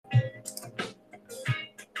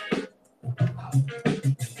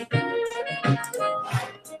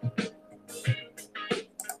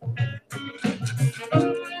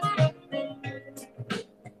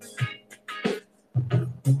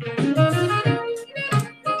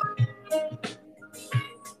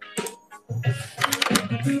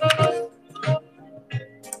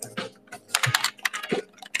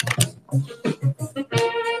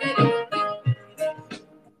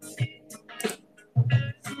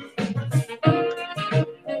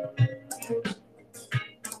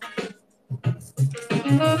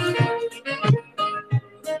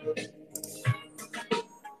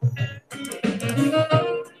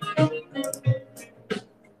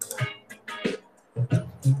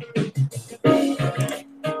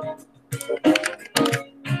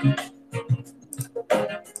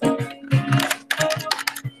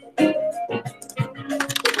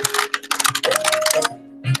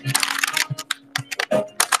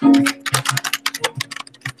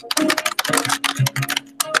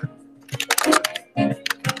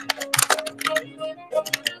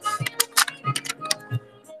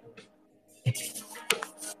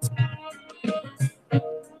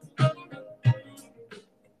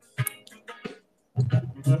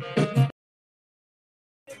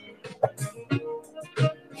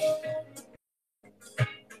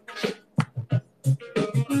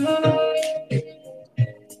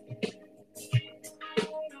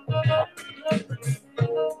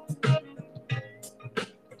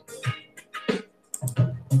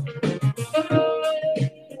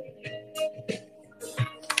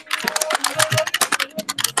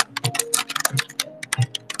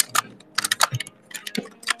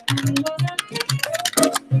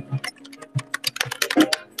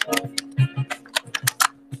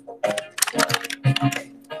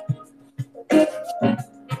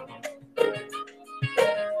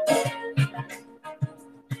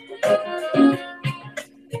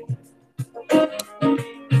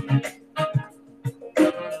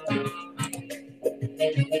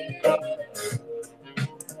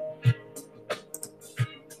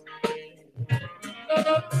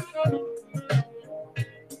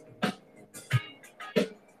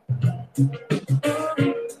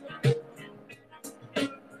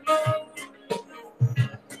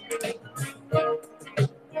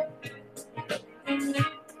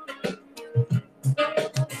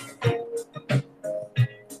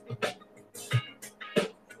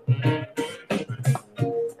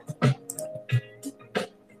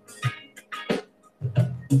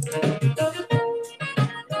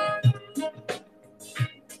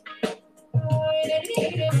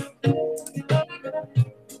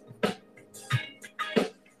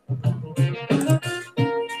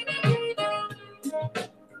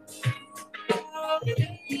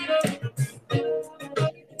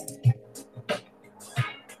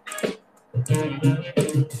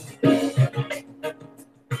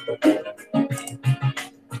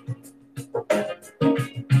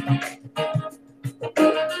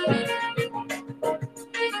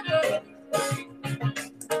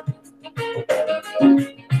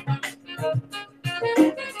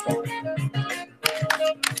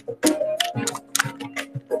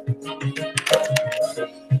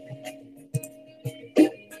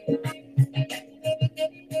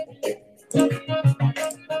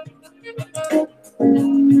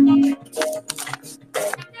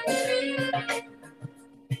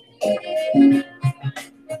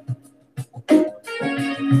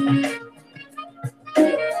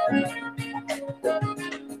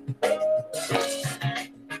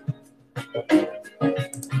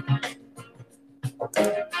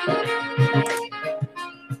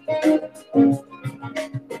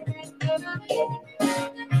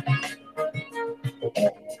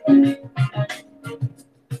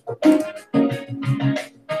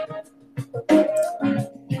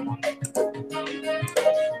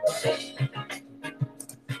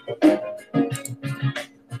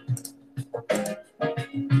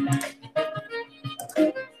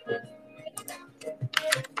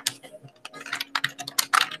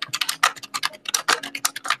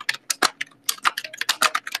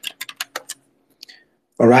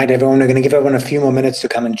All right, everyone, we're going to give everyone a few more minutes to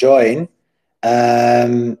come and join.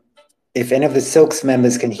 If any of the Silks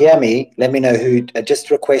members can hear me, let me know who,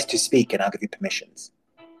 just request to speak and I'll give you permissions.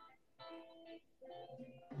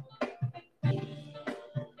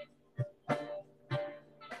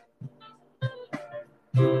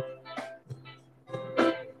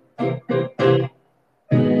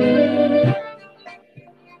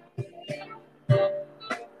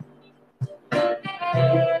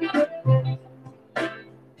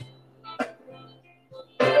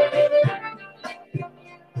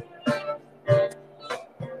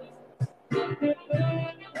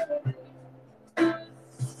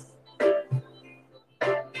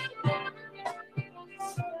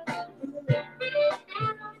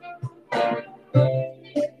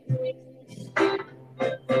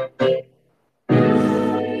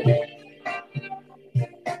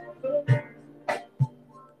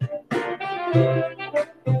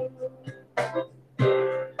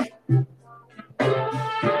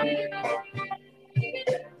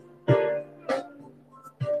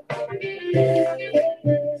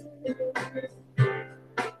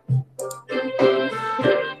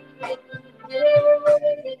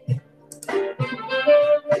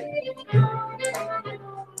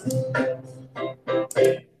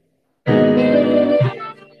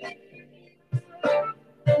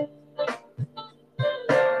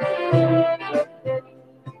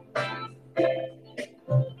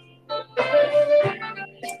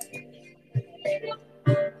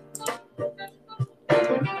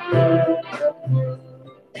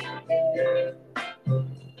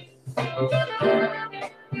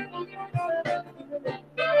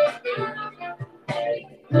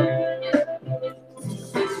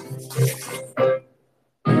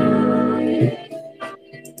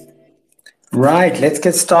 Right, let's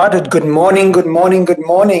get started. Good morning, good morning, good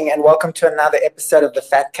morning, and welcome to another episode of the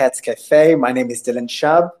Fat Cats Cafe. My name is Dylan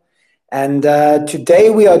Shub, and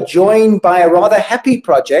today we are joined by a rather happy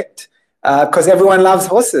project because everyone loves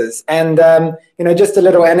horses. And, just a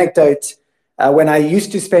little anecdote. When I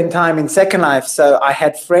used to spend time in Second Life, so I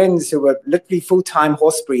had friends who were literally full-time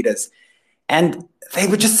horse breeders, and they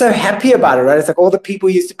were just so happy about it, right? It's like all the people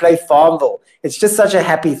used to play Farmville. It's just such a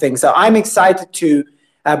happy thing. So I'm excited to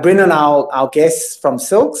bring on our guests from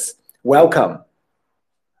Silks. Welcome.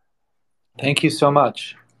 Thank you so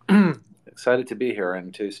much. Excited to be here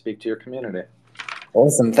and to speak to your community.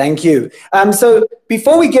 Awesome, thank you. So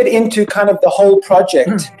before we get into kind of the whole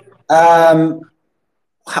project,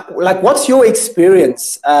 what's your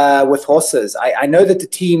experience with horses? I know that the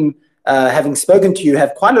team, having spoken to you,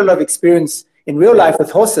 have quite a lot of experience in real life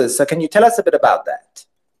with horses. So can you tell us a bit about that?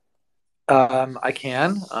 I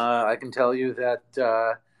can. I can tell you that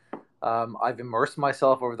I've immersed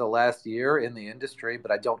myself over the last year in the industry,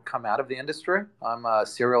 but I don't come out of the industry. I'm a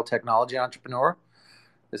serial technology entrepreneur.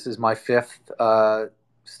 This is my fifth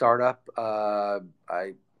startup. I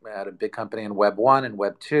had a big company in Web 1 and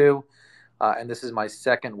Web 2, and this is my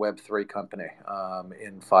second Web 3 company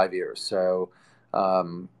in 5 years. So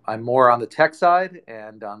I'm more on the tech side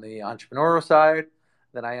and on the entrepreneurial side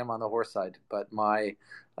than I am on the horse side. But my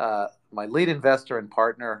lead investor and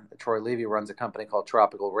partner, Troy Levy, runs a company called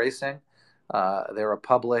Tropical Racing. They're a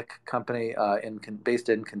public company based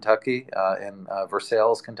in Kentucky, in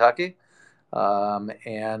Versailles, Kentucky,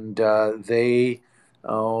 and they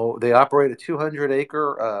operate a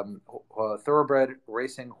 200-acre thoroughbred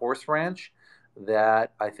racing horse ranch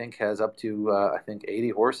that I think has up to 80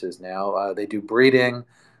 horses now. They do breeding,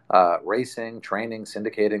 racing, training,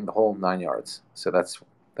 syndicating, the whole 9 yards. So that's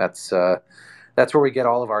where we get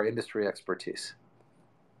all of our industry expertise.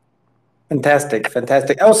 Fantastic,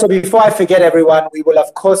 fantastic. Also, before I forget, everyone, we will,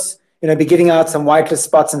 of course, be giving out some whitelist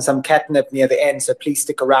spots and some catnip near the end, so please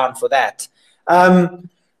stick around for that. Dan,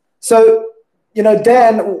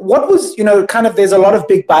 what was, kind of, there's a lot of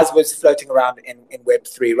big buzzwords floating around in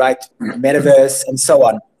Web3, right? Metaverse and so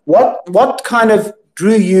on. What kind of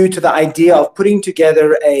drew you to the idea of putting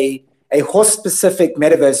together a horse-specific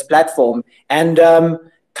metaverse platform, and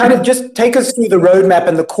kind of just take us through the roadmap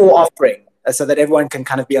and the core offering so that everyone can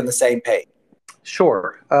kind of be on the same page?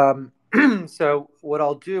 Sure. So what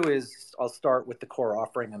I'll do is I'll start with the core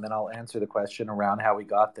offering, and then I'll answer the question around how we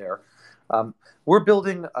got there. We're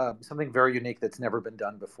building something very unique that's never been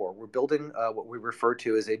done before. We're building what we refer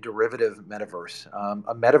to as a derivative metaverse,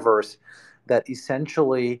 a metaverse that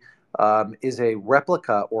essentially is a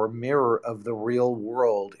replica or mirror of the real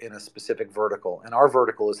world in a specific vertical. And our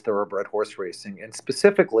vertical is thoroughbred horse racing, and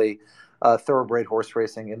specifically thoroughbred horse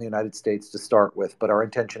racing in the United States to start with. But our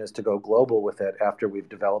intention is to go global with it after we've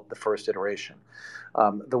developed the first iteration.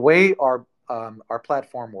 The way our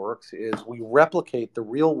platform works is we replicate the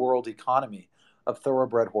real world economy of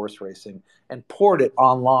thoroughbred horse racing and port it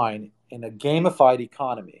online in a gamified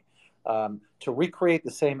economy to recreate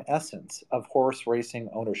the same essence of horse racing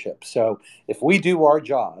ownership. So if we do our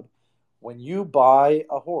job, when you buy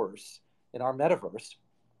a horse in our metaverse,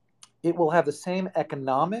 it will have the same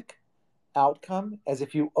economic outcome as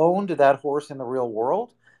if you owned that horse in the real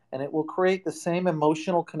world, and it will create the same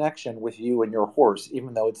emotional connection with you and your horse,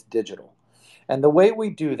 even though it's digital. And the way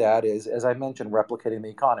we do that is, as I mentioned, replicating the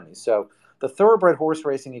economy. So the thoroughbred horse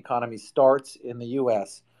racing economy starts in the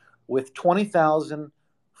US with 20,000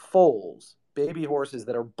 foals, baby horses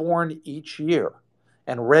that are born each year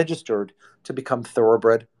and registered to become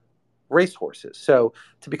thoroughbred racehorses. So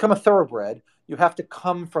to become a thoroughbred, you have to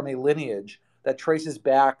come from a lineage that traces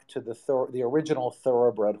back to the original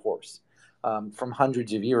thoroughbred horse from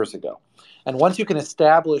hundreds of years ago. And once you can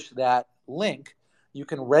establish that link, you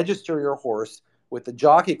can register your horse with the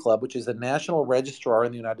Jockey Club, which is the national registrar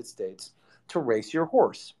in the United States, to race your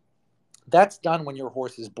horse. That's done when your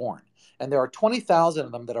horse is born. And there are 20,000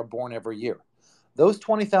 of them that are born every year. Those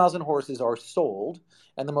 20,000 horses are sold,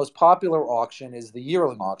 and the most popular auction is the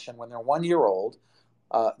yearling auction. When they're 1 year old,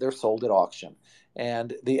 they're sold at auction.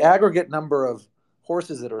 And the aggregate number of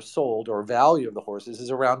horses that are sold, or value of the horses,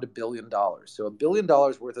 is around $1 billion. So $1 billion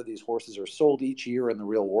worth of these horses are sold each year in the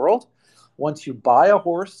real world. Once you buy a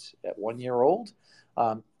horse at 1 year old,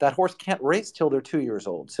 that horse can't race till they're 2 years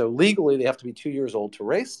old. So legally, they have to be 2 years old to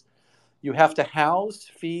race. You have to house,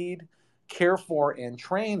 feed, care for, and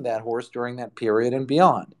train that horse during that period and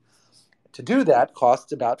beyond. To do that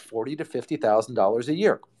costs about $40,000 to $50,000 a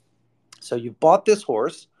year. So you've bought this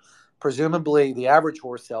horse. Presumably, the average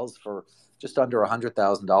horse sells for just under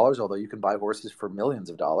 $100,000, although you can buy horses for millions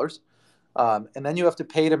of dollars. And then you have to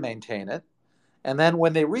pay to maintain it. And then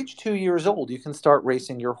when they reach 2 years old, you can start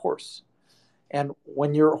racing your horse. And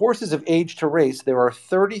when your horses have aged to race, there are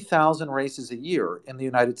 30,000 races a year in the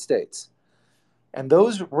United States. And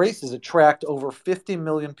those races attract over 50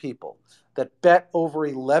 million people that bet over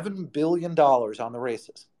 $11 billion on the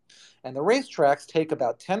races. And the racetracks take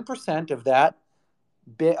about 10% of that,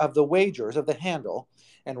 of the wagers, of the handle,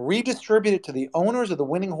 and redistribute it to the owners of the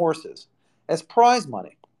winning horses as prize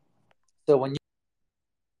money. So when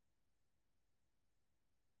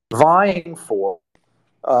you're vying for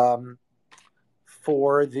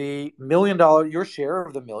the your share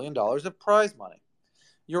of the $1 million of prize money,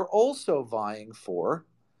 you're also vying for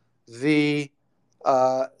the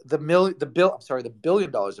 $1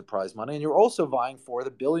 billion of prize money, and you're also vying for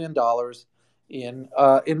the $1 billion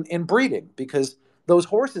in breeding, because those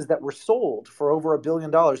horses that were sold for over $1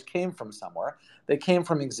 billion came from somewhere. They came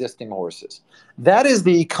from existing horses. That is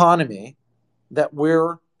the economy that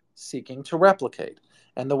we're seeking to replicate,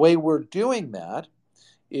 and the way we're doing that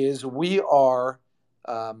is we are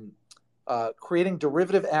creating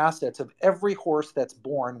derivative assets of every horse that's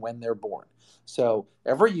born when they're born. So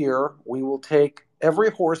every year we will take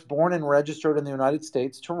every horse born and registered in the United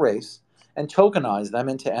States to race and tokenize them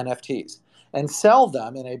into NFTs and sell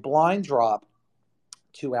them in a blind drop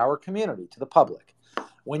to our community, to the public.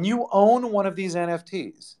 When you own one of these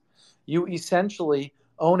NFTs, you essentially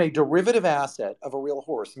own a derivative asset of a real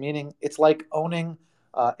horse, meaning it's like owning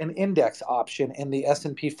an index option in the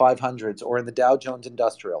S&P 500s or in the Dow Jones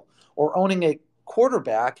Industrial, or owning a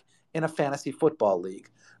quarterback in a fantasy football league.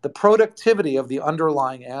 The productivity of the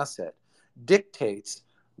underlying asset dictates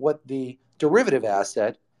what the derivative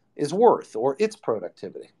asset is worth, or its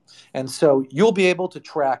productivity. And so you'll be able to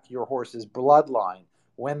track your horse's bloodline,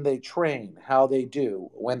 when they train, how they do,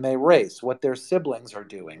 when they race, what their siblings are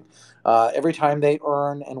doing, every time they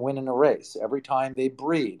earn and win in a race, every time they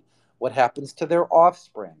breed, what happens to their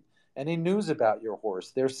offspring, any news about your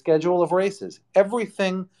horse, their schedule of races,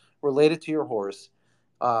 everything related to your horse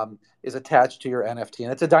is attached to your NFT.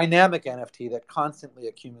 And it's a dynamic NFT that constantly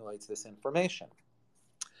accumulates this information.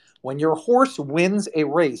 When your horse wins a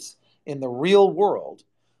race in the real world,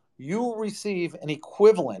 you receive an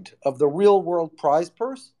equivalent of the real world prize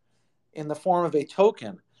purse in the form of a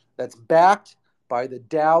token that's backed by the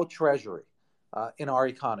Dow Treasury in our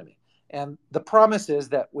economy. And the promise is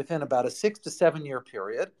that within about a 6 to 7 year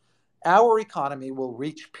period, our economy will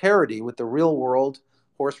reach parity with the real world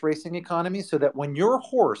horse racing economy, so that when your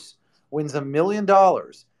horse wins $1 million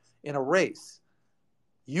in a race,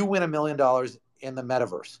 you win $1 million in the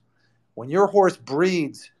metaverse. When your horse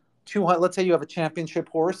breeds 200, let's say you have a championship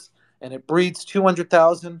horse and it breeds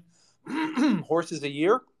 200,000 horses a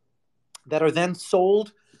year that are then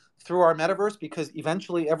sold through our metaverse, because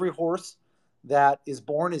eventually every horse that is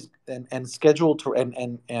born and scheduled to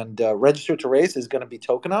and registered to race is going to be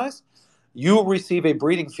tokenized. You receive a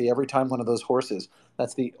breeding fee every time one of those horses,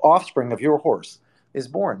 that's the offspring of your horse, is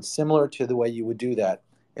born, similar to the way you would do that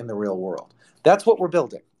in the real world. That's what we're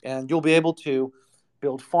building. And you'll be able to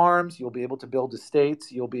build farms, you'll be able to build estates,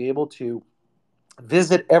 you'll be able to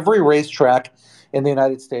visit every racetrack in the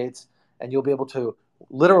United States, and you'll be able to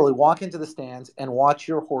literally walk into the stands and watch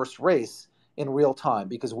your horse race in real time,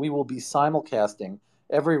 because we will be simulcasting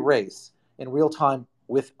every race in real time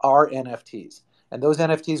with our NFTs. And those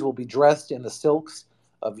NFTs will be dressed in the silks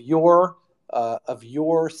of your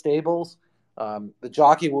stables. The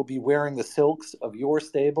jockey will be wearing the silks of your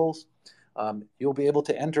stables. You'll be able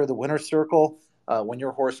to enter the winner's circle when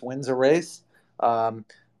your horse wins a race.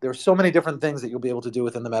 There's so many different things that you'll be able to do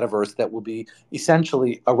within the metaverse that will be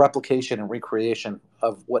essentially a replication and recreation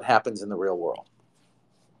of what happens in the real world.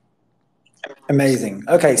 Amazing.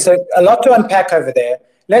 Okay, so a lot to unpack over there.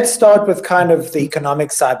 Let's start with kind of the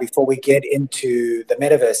economic side before we get into the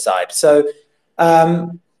metaverse side. So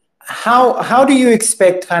how do you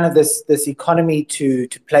expect kind of this economy to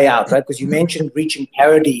play out, right? Because you mentioned reaching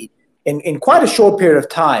parity in quite a short period of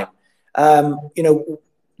time. Will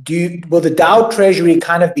the Dow Treasury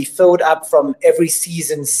kind of be filled up from every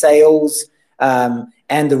season's sales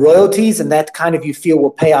and the royalties, and that kind of you feel will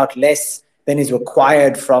pay out less than is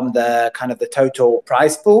required from the kind of the total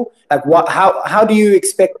prize pool? Like how do you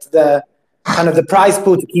expect the kind of the prize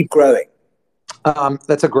pool to keep growing?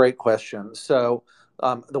 That's a great question. So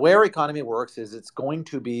the way our economy works is it's going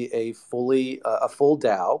to be a full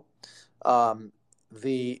Dow.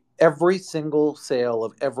 Every single sale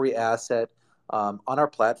of every asset on our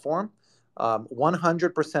platform,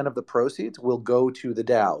 100% of the proceeds will go to the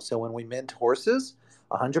Dow. So when we mint horses,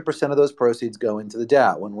 100% of those proceeds go into the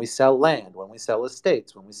Dow. When we sell land, when we sell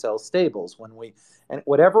estates, when we sell stables, and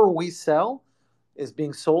whatever we sell is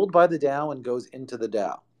being sold by the Dow and goes into the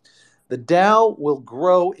Dow. The DAO will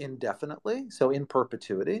grow indefinitely, so in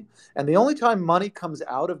perpetuity. And the only time money comes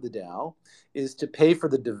out of the DAO is to pay for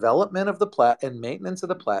the development of the and maintenance of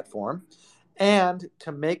the platform, and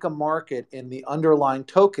to make a market in the underlying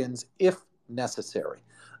tokens if necessary.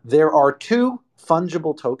 There are two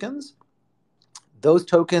fungible tokens. Those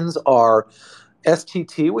tokens are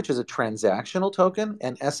STT, which is a transactional token,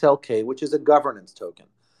 and SLK, which is a governance token.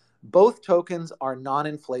 Both tokens are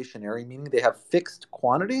non-inflationary, meaning they have fixed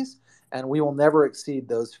quantities, and we will never exceed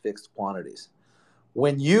those fixed quantities.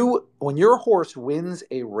 When your horse wins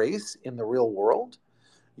a race in the real world,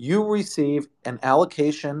 you receive an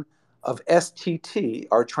allocation of STT,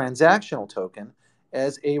 our transactional token,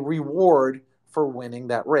 as a reward for winning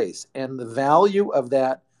that race. And the value of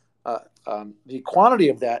that, the quantity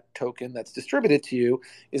of that token that's distributed to you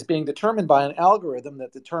is being determined by an algorithm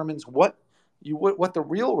that determines what the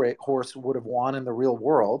real horse would have won in the real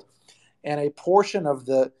world, and a portion of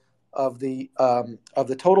the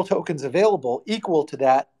total tokens available equal to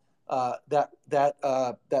that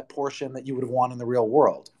portion that you would have won in the real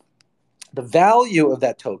world. The value of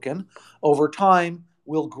that token over time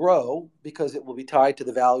will grow because it will be tied to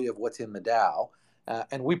the value of what's in the DAO.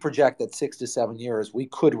 And we project that 6 to 7 years, we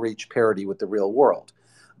could reach parity with the real world.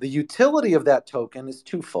 The utility of that token is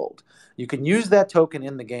twofold. You can use that token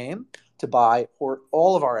in the game to buy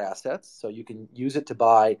all of our assets. So you can use it to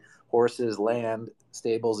buy horses, land,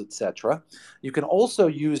 stables, etc. You can also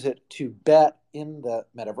use it to bet in the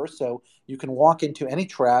metaverse. So you can walk into any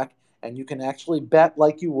track and you can actually bet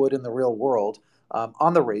like you would in the real world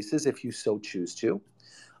on the races if you so choose to.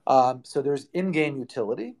 So there's in-game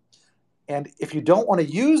utility. And if you don't want to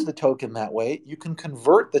use the token that way, you can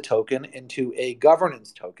convert the token into a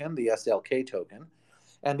governance token, the SLK token.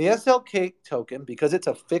 And the SLK token, because it's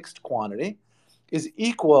a fixed quantity, is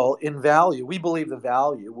equal in value. We believe the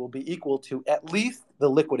value will be equal to at least the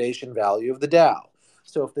liquidation value of the DAO.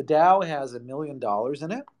 So if the DAO has $1 million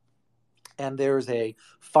in it, and there's a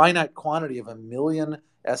finite quantity of 1 million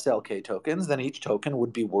SLK tokens, then each token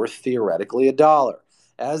would be worth theoretically $1.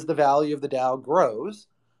 As the value of the DAO grows,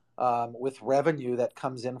 with revenue that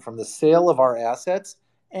comes in from the sale of our assets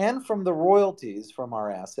and from the royalties from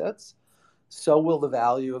our assets, so will the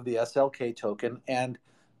value of the SLK token, and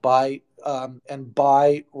by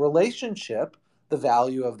relationship, the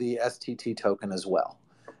value of the STT token as well.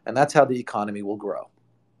 And that's how the economy will grow.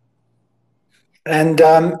 And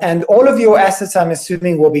all of your assets, I'm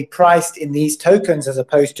assuming, will be priced in these tokens as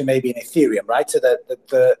opposed to maybe in Ethereum, right? So that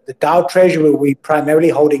the DAO treasury will be primarily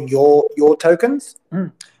holding your tokens?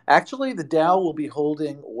 Actually, the DAO will be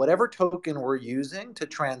holding whatever token we're using to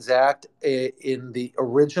transact in the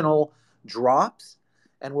original drops,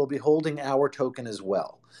 and we'll be holding our token as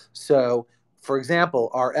well. So, for example,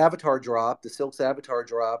 our avatar drop, the Silks avatar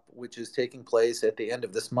drop, which is taking place at the end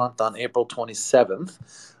of this month on April 27th,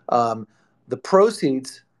 the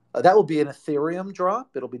proceeds, that will be an Ethereum drop.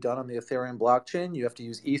 It'll be done on the Ethereum blockchain. You have to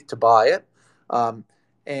use ETH to buy it.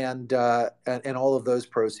 And all of those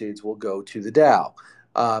proceeds will go to the DAO.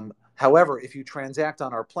 However, if you transact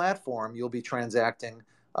on our platform, you'll be transacting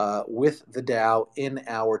with the DAO in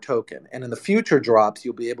our token. And in the future drops,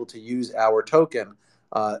 you'll be able to use our token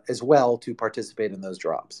as well to participate in those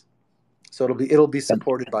drops. So it'll be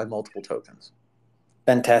supported by multiple tokens.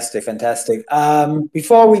 Fantastic, fantastic.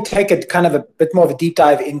 Before we take it kind of a bit more of a deep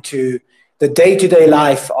dive into the day-to-day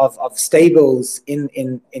life of stables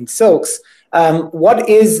in Silks, what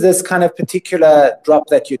is this kind of particular drop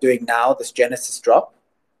that you're doing now, this Genesis drop?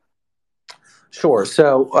 Sure.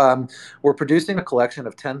 So we're producing a collection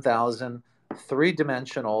of 10,000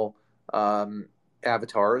 three-dimensional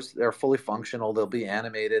avatars. They're fully functional. They'll be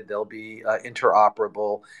animated. They'll be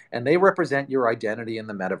interoperable, and they represent your identity in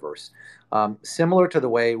the metaverse, similar to the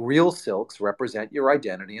way real silks represent your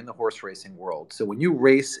identity in the horse racing world. So when you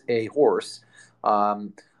race a horse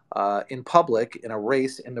in public in a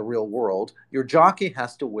race in the real world, your jockey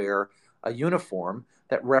has to wear a uniform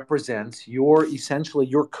that represents essentially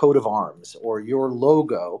your coat of arms or your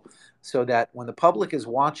logo, so that when the public is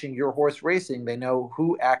watching your horse racing, they know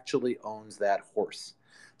who actually owns that horse.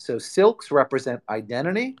 So silks represent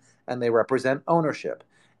identity and they represent ownership.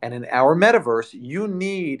 And in our metaverse, you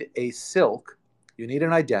need a silk, you need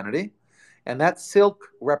an identity, and that silk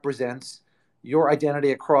represents your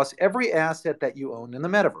identity across every asset that you own in the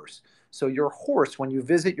metaverse. So your horse, when you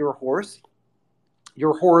visit your horse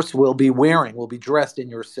will be dressed in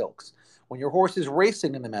your silks. When your horse is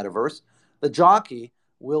racing in the metaverse, the jockey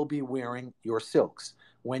will be wearing your silks.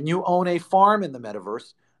 When you own a farm in the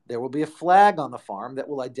metaverse, there will be a flag on the farm that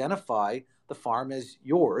will identify the farm as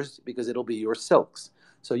yours because it'll be your silks.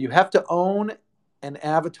 So you have to own an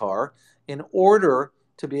avatar in order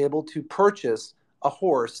to be able to purchase a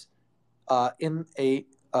horse in a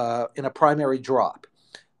primary drop.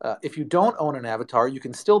 If you don't own an avatar, you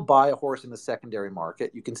can still buy a horse in the secondary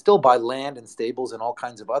market. You can still buy land and stables and all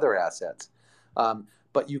kinds of other assets.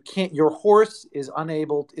 But you can't. Your horse is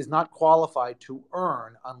not qualified to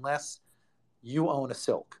earn unless you own a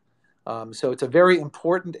silk. So it's a very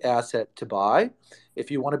important asset to buy if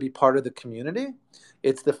you want to be part of the community.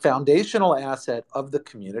 It's the foundational asset of the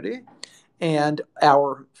community. And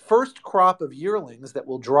our first crop of yearlings that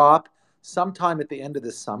will drop sometime at the end of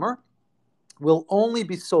this summer will only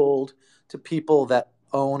be sold to people that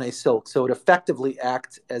own a silk. So it effectively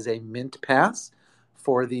acts as a mint pass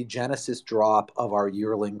for the Genesis drop of our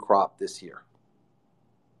yearling crop this year.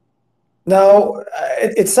 Now,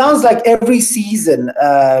 it sounds like every season,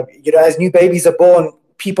 as new babies are born,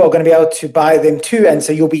 people are going to be able to buy them too. And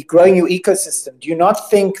so you'll be growing your ecosystem. Do you not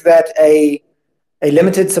think that a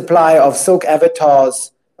limited supply of silk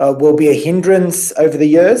avatars will be a hindrance over the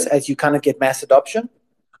years as you kind of get mass adoption?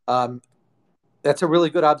 That's a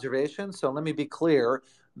really good observation. So let me be clear.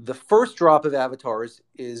 The first drop of avatars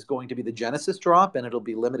is going to be the Genesis drop, and it'll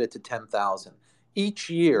be limited to 10,000. Each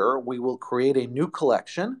year, we will create a new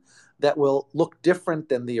collection that will look different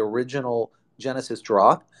than the original Genesis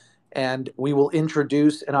drop, and we will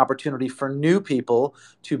introduce an opportunity for new people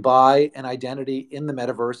to buy an identity in the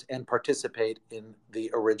metaverse and participate in the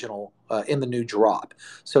original, in the new drop.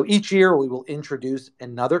 So each year, we will introduce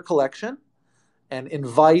another collection and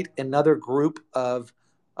invite another group of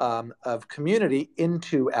community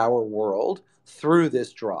into our world through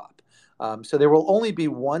this drop. So there will only be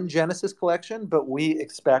one Genesis collection, but we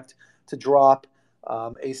expect to drop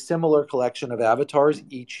a similar collection of avatars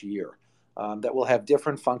each year that will have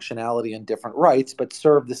different functionality and different rights, but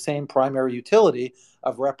serve the same primary utility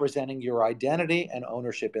of representing your identity and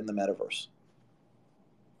ownership in the metaverse.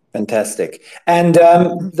 Fantastic. And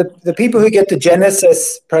the people who get the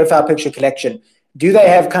Genesis profile picture collection, do they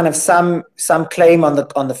have kind of some claim on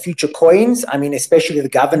the future coins? I mean, especially the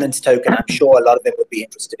governance token. I'm sure a lot of them would be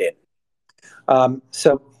interested in.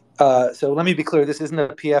 So let me be clear. This isn't a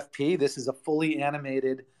PFP. This is a fully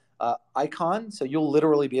animated icon. So you'll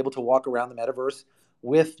literally be able to walk around the metaverse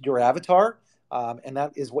with your avatar, and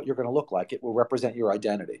that is what you're going to look like. It will represent your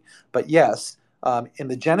identity. But yes, in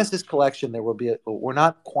the Genesis collection, there will be we're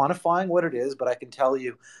not quantifying what it is, but I can tell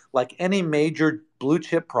you, like any major blue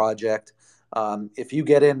chip project, if you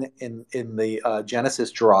get in the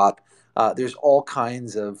Genesis drop, there's all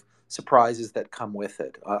kinds of surprises that come with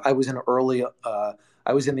it. I was in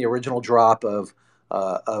the original drop of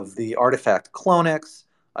the artifact Clonex.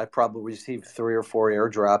 I probably received 3 or 4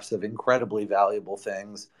 airdrops of incredibly valuable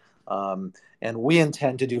things, and we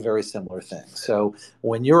intend to do very similar things. So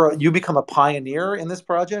when you become a pioneer in this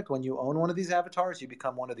project, when you own one of these avatars, you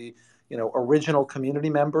become one of the original community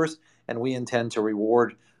members, and we intend to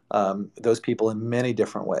reward those people in many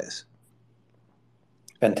different ways.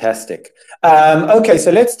 Fantastic. Okay, so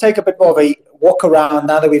let's take a bit more of a walk around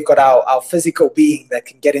now that we've got our physical being that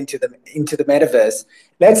can get into the metaverse.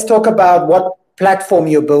 Let's talk about what platform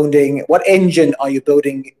you're building. What engine are you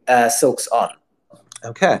building Silks on?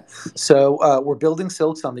 Okay, so we're building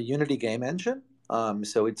Silks on the Unity game engine.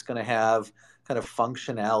 So it's going to have kind of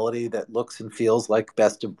functionality that looks and feels like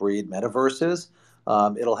best of breed metaverses.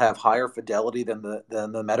 It'll have higher fidelity than the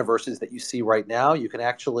metaverses that you see right now. You can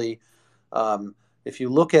actually, if you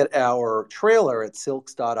look at our trailer at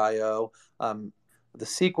silks.io, the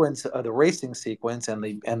sequence, the racing sequence, and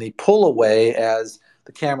the pull away as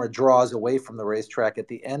the camera draws away from the racetrack at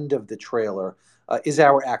the end of the trailer is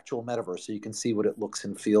our actual metaverse. So you can see what it looks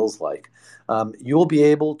and feels like. You'll be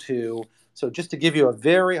able to, so just to give you a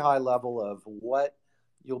very high level of what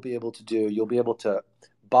you'll be able to do, you'll be able to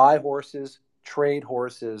buy horses, trade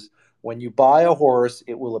horses. When you buy a horse,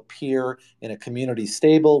 it will appear in a community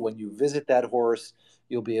stable. When you visit that horse,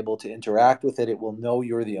 you'll be able to interact with it. It will know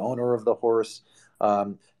you're the owner of the horse.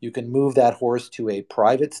 You can move that horse to a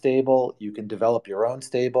private stable. You can develop your own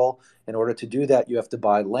stable. In order to do that, you have to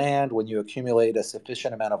buy land. When you accumulate a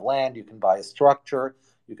sufficient amount of land, you can buy a structure.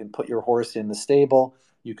 You can put your horse in the stable.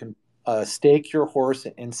 You can stake your horse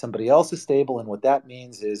in somebody else's stable. And what that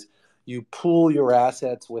means is you pool your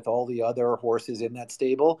assets with all the other horses in that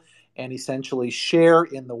stable and essentially share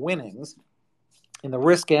in the winnings, in the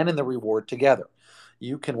risk and in the reward together.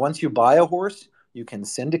 You can, once you buy a horse, you can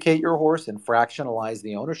syndicate your horse and fractionalize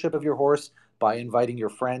the ownership of your horse by inviting your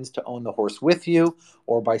friends to own the horse with you,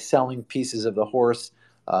 or by selling pieces of the horse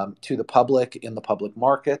to the public in the public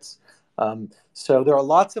markets. So there are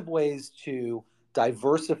lots of ways to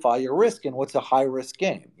diversify your risk in what's a high-risk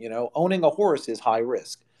game. Owning a horse is high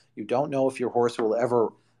risk. You don't know if your horse will ever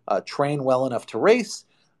train well enough to race.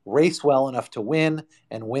 race well enough to win,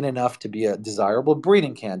 and win enough to be a desirable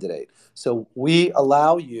breeding candidate. So we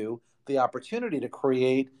allow you the opportunity to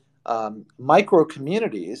create micro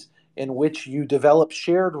communities in which you develop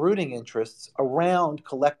shared rooting interests around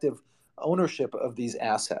collective ownership of these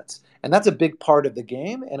assets. And that's a big part of the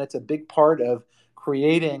game, and it's a big part of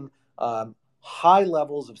creating high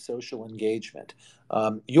levels of social engagement.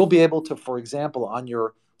 You'll be able to, for example, on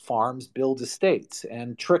your farms, build estates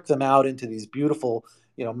and trick them out into these beautiful,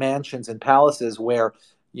 mansions and palaces where,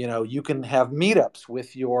 you can have meetups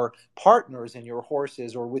with your partners and your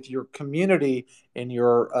horses, or with your community in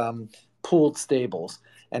your pooled stables,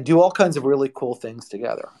 and do all kinds of really cool things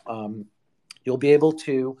together. You'll be able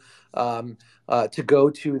to go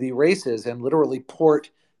to the races and literally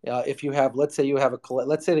port. If you have, let's say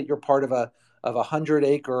that you're part of a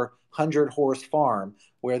 100-acre, 100-horse farm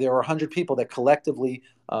where there are 100 people that collectively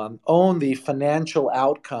own the financial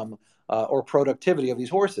outcome or productivity of these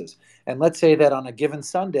horses. And let's say that on a given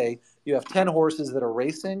Sunday, you have 10 horses that are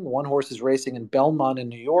racing. One horse is racing in Belmont in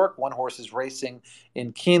New York. One horse is racing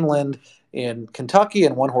in Keeneland in Kentucky.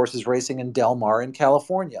 And one horse is racing in Del Mar in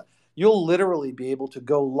California. You'll literally be able to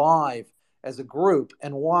go live as a group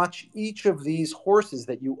and watch each of these horses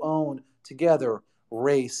that you own together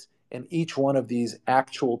race in each one of these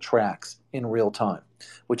actual tracks in real time,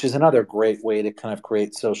 which is another great way to kind of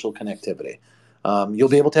create social connectivity. You'll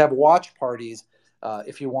be able to have watch parties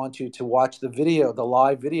if you want to watch the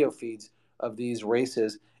live video feeds of these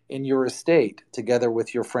races in your estate together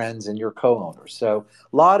with your friends and your co-owners. So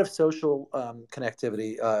a lot of social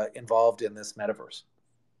connectivity involved in this metaverse.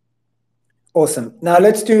 Awesome. Now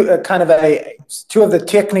let's do two of the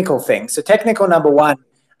technical things. So technical number one,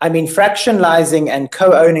 fractionalizing and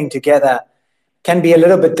co-owning together can be a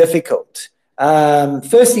little bit difficult.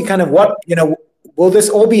 Firstly, will this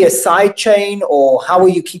all be a side chain, or how will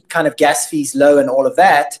you keep kind of gas fees low and all of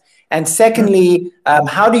that? And secondly,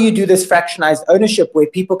 how do you do this fractionalized ownership where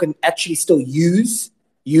people can actually still use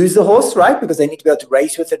the horse, right? Because they need to be able to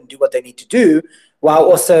race with it and do what they need to do, while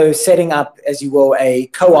also setting up, as you will, a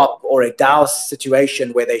co-op or a DAO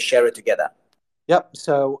situation where they share it together. Yep.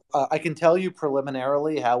 So I can tell you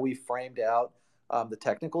preliminarily how we framed out the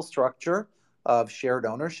technical structure of shared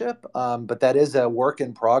ownership, but that is a work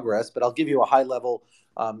in progress. But I'll give you a high-level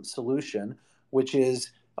solution, which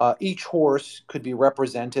is each horse could be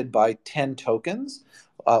represented by 10 tokens,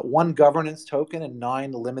 one governance token and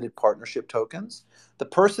 9 limited partnership tokens. The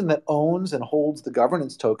person that owns and holds the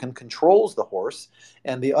governance token controls the horse,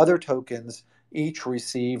 and the other tokens each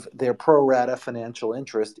receive their pro rata financial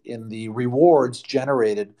interest in the rewards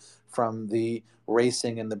generated from the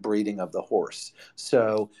racing and the breeding of the horse.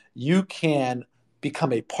 So you can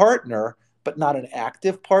become a partner, but not an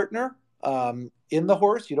active partner in the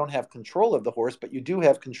horse. You don't have control of the horse, but you do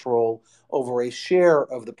have control over a share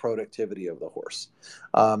of the productivity of the horse.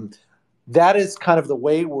 That is kind of the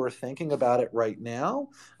way we're thinking about it right now.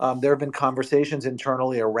 There have been conversations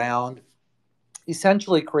internally around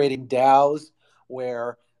essentially creating DAOs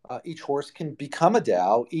where each horse can become a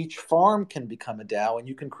DAO, each farm can become a DAO, and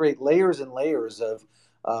you can create layers and layers of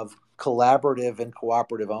collaborative and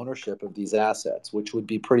cooperative ownership of these assets, which would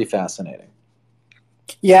be pretty fascinating.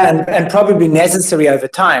 Yeah, and probably necessary over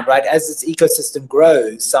time, right? As this ecosystem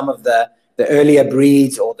grows, some of the earlier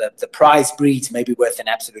breeds or the prize breeds may be worth an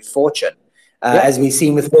absolute fortune, as we've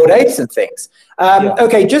seen with Bored Apes and things.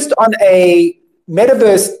 Okay, just on a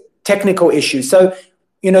metaverse technical issue. So,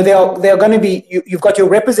 there are going to be, you've got your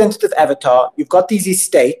representative avatar, you've got these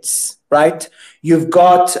estates, right? You've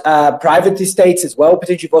got private estates as well,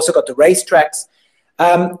 potentially you've also got the racetracks.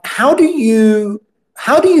 How do you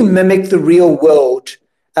mimic the real world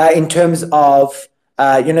in terms of,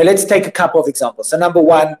 let's take a couple of examples. So number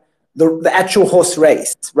one, the actual horse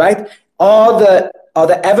race, right? Are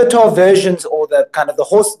the avatar versions or the kind of the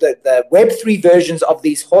horse, the Web3 versions of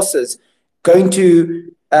these horses going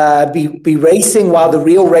to be racing while the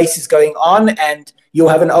real race is going on, and you'll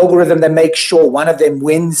have an algorithm that makes sure one of them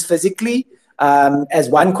wins physically, as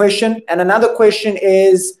one question. And another question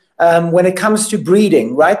is, when it comes to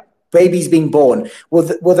breeding, right? Babies being born,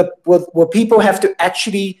 will people have to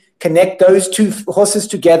actually connect those two horses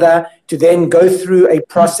together to then go through a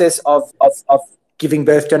process of giving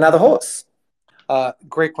birth to another horse?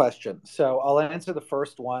 Great question. So I'll answer the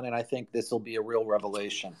first one, and I think this will be a real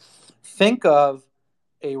revelation. Think of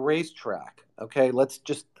a racetrack. Okay, let's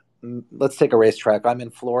take a racetrack. I'm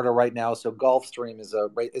in Florida right now, so Gulfstream is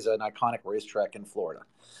an iconic racetrack in Florida.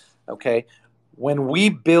 Okay, when we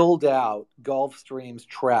build out Gulfstream's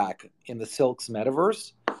track in the Silks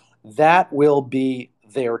metaverse, that will be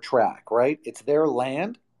their track, right? It's their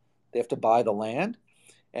land. They have to buy the land,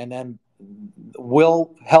 and then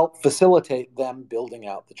will help facilitate them building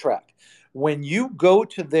out the track. When you go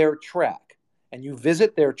to their track and you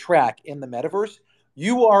visit their track in the metaverse,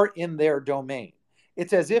 you are in their domain.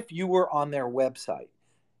 It's as if you were on their website.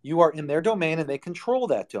 You are in their domain and they control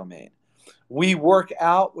that domain. We work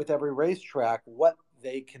out with every racetrack what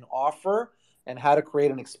they can offer and how to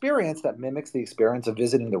create an experience that mimics the experience of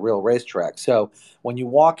visiting the real racetrack. So when you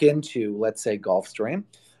walk into, let's say, Gulfstream,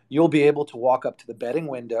 you'll be able to walk up to the betting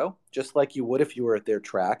window, just like you would if you were at their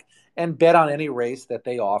track, and bet on any race that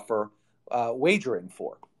they offer wagering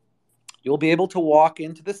for. You'll be able to walk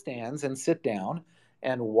into the stands and sit down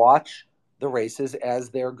and watch the races as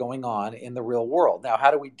they're going on in the real world. Now,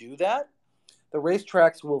 how do we do that? The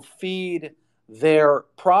racetracks will feed their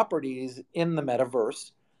properties in the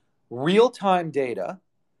metaverse real-time data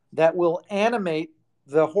that will animate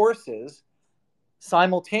the horses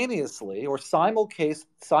simultaneously or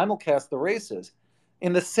simulcast the races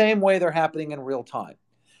in the same way they're happening in real time.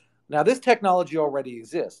 Now, this technology already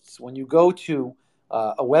exists. When you go to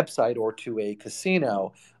a website or to a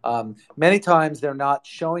casino, many times they're not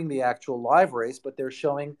showing the actual live race, but they're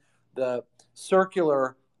showing the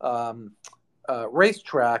circular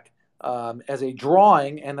racetrack as a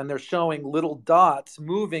drawing, and then they're showing little dots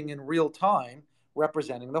moving in real time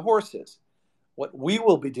representing the horses. What we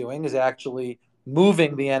will be doing is actually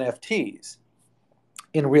moving the NFTs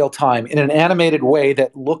in real time in an animated way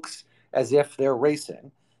that looks as if they're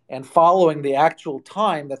racing and following the actual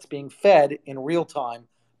time that's being fed in real time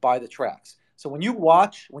by the tracks. So when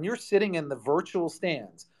you're sitting in the virtual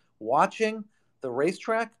stands watching the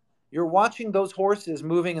racetrack, you're watching those horses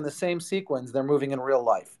moving in the same sequence they're moving in real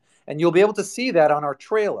life. And you'll be able to see that on our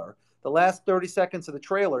trailer. The last 30 seconds of the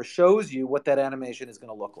trailer shows you what that animation is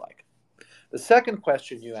going to look like. The second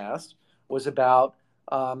question you asked was about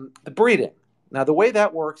the breeding. Now, the way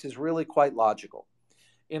that works is really quite logical.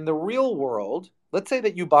 In the real world, let's say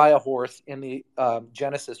that you buy a horse in the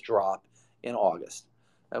Genesis drop in August.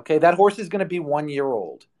 Okay, that horse is going to be 1 year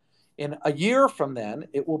old. In a year from then,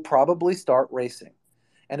 it will probably start racing.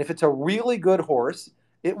 And if it's a really good horse,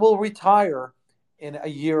 it will retire in a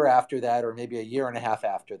year after that, or maybe a year and a half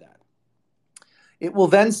after that. It will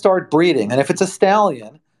then start breeding. And if it's a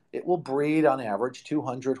stallion, it will breed on average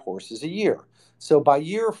 200 horses a year. So by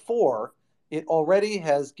year 4, it already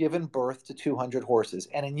has given birth to 200 horses.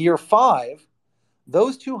 And in year 5,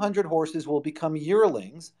 those 200 horses will become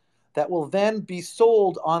yearlings that will then be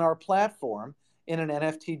sold on our platform in an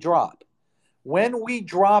NFT drop. When we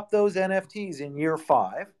drop those NFTs in year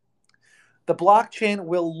 5, the blockchain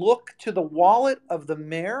will look to the wallet of the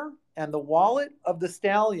mare and the wallet of the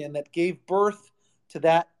stallion that gave birth to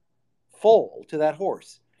that foal, to that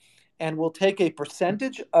horse, and will take a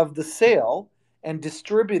percentage of the sale and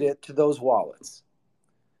distribute it to those wallets.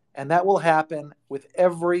 And that will happen with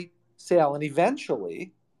every sale. And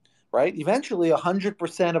eventually,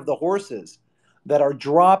 100% of the horses that are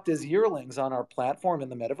dropped as yearlings on our platform in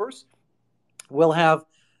the metaverse will have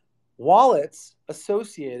wallets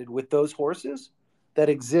associated with those horses that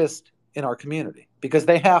exist in our community, because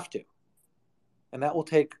they have to. And that will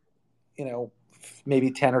take, maybe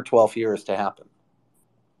 10 or 12 years to happen.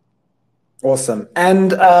 Awesome.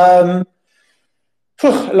 And a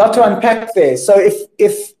lot to unpack there. So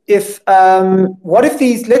what if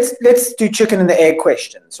these, let's do chicken and the egg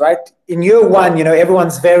questions, right? In year 1,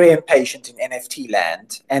 everyone's very impatient in NFT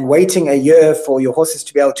land and waiting a year for your horses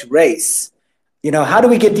to be able to race. How do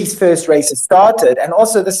we get these first races started? And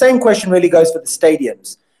also the same question really goes for the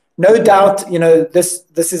stadiums. No doubt,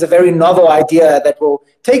 this is a very novel idea that will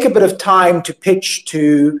take a bit of time to pitch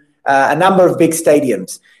to a number of big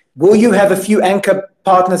stadiums. Will you have a few anchor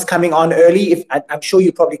partners coming on early? I'm sure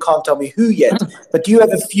you probably can't tell me who yet, but do you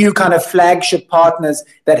have a few kind of flagship partners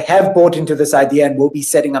that have bought into this idea and will be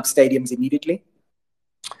setting up stadiums immediately?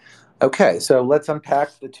 Okay, so let's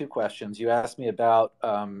unpack the two questions. You asked me about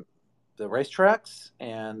the racetracks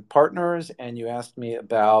and partners, and you asked me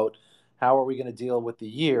about how are we going to deal with the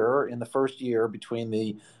year in the first year between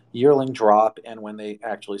the yearling drop and when they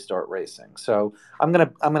actually start racing. So I'm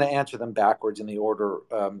gonna answer them backwards in the order,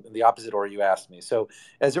 in the opposite order you asked me. So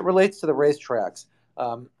as it relates to the racetracks,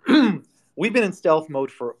 we've been in stealth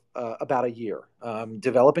mode for about a year,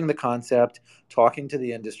 developing the concept, talking to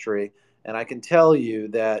the industry, and I can tell you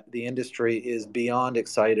that the industry is beyond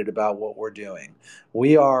excited about what we're doing.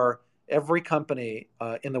 Every company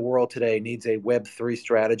in the world today needs a Web3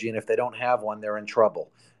 strategy, and if they don't have one, they're in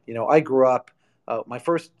trouble. I grew up, my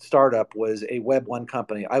first startup was a Web1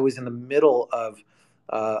 company. I was in the middle of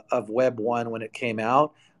Web1 when it came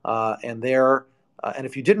out, and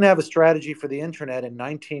if you didn't have a strategy for the internet in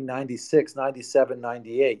 1996, 97,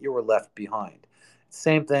 98, you were left behind.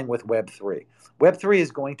 Same thing with Web3. Web3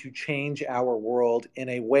 is going to change our world in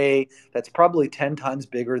a way that's probably 10 times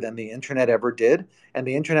bigger than the internet ever did. And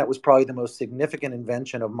the internet was probably the most significant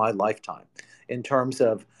invention of my lifetime in terms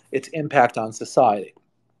of its impact on society.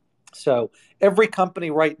 So every company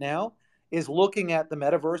right now is looking at the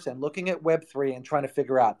metaverse and looking at Web3 and trying to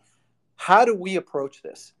figure out, how do we approach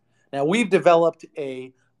this? Now, we've developed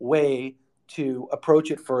a way to approach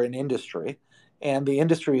it for an industry, and the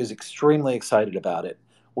industry is extremely excited about it.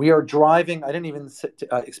 We are driving, I didn't even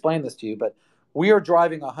explain this to you, but we are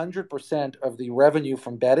driving 100% of the revenue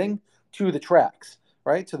from betting to the tracks,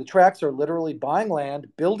 right? So the tracks are literally buying land,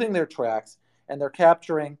 building their tracks, and they're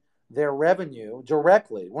capturing their revenue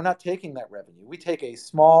directly. We're not taking that revenue. We take a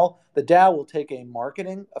small, the DAO will take a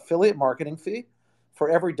affiliate marketing fee for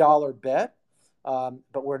every dollar bet,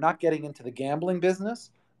 but we're not getting into the gambling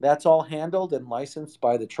business. That's all handled and licensed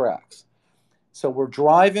by the tracks. So we're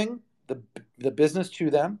driving the business to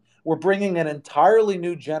them. We're bringing an entirely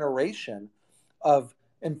new generation of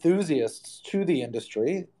enthusiasts to the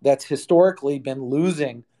industry that's historically been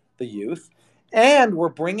losing the youth. And we're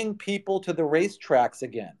bringing people to the racetracks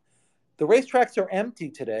again. The racetracks are empty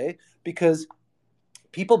today because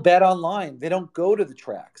people bet online. They don't go to the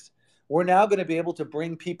tracks. We're now going to be able to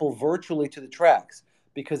bring people virtually to the tracks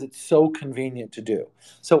because it's so convenient to do.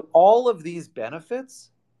 So all of these benefits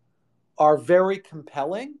are very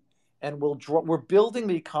compelling, and we're building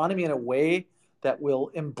the economy in a way that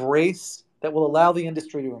will allow the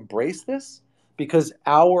industry to embrace this, because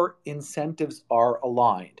our incentives are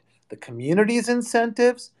aligned. The community's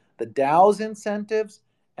incentives, the DAO's incentives,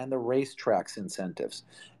 and the racetrack's incentives.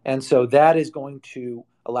 And so that is going to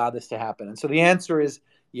allow this to happen. And so the answer is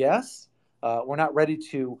yes. We're not ready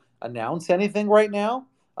to announce anything right now,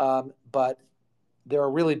 but there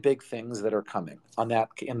are really big things that are coming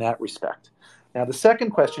in that respect. Now, the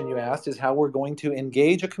second question you asked is how we're going to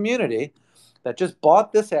engage a community that just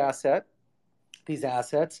bought these assets,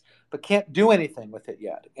 but can't do anything with it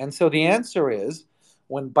yet. And so the answer is,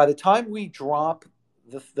 by the time we drop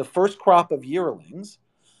the first crop of yearlings,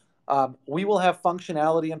 we will have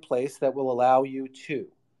functionality in place that will allow you to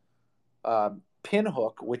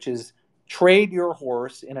pinhook, which is trade your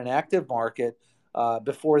horse in an active market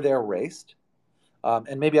before they're raced.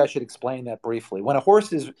 And maybe I should explain that briefly.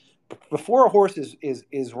 Before a horse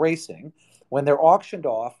is racing, when they're auctioned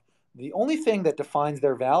off, the only thing that defines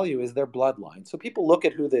their value is their bloodline. So people look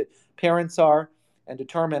at who the parents are and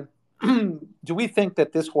determine, do we think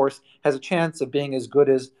that this horse has a chance of being as good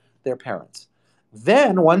as their parents?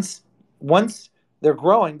 Then once they're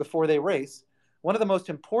growing before they race, one of the most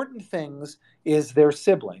important things is their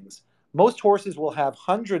siblings. Most horses will have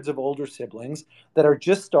hundreds of older siblings that are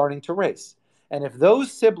just starting to race. And if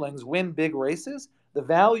those siblings win big races, the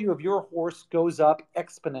value of your horse goes up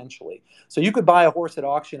exponentially. So you could buy a horse at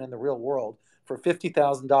auction in the real world for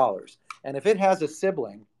 $50,000. And if it has a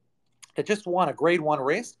sibling that just won a grade 1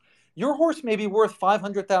 race, your horse may be worth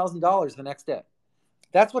 $500,000 the next day.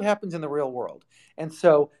 That's what happens in the real world. And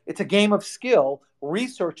so it's a game of skill,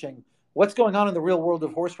 researching what's going on in the real world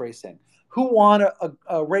of horse racing. Who won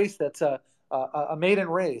a race that's a maiden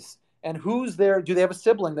race? And who's there? Do they have a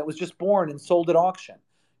sibling that was just born and sold at auction?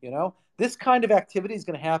 This kind of activity is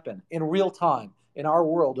going to happen in real time in our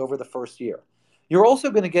world over the first year. You're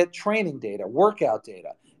also going to get training data, workout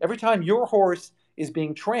data. Every time your horse is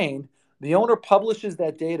being trained, the owner publishes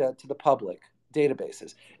that data to the public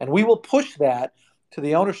databases. And we will push that to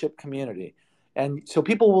the ownership community. And so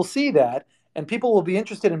people will see that, and people will be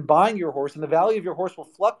interested in buying your horse, and the value of your horse will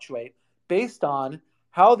fluctuate based on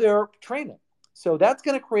how they're training. So that's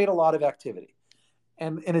going to create a lot of activity.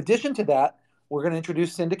 And in addition to that, we're going to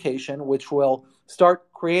introduce syndication, which will start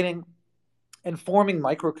creating and forming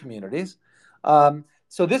micro communities.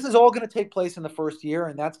 So this is all going to take place in the first year,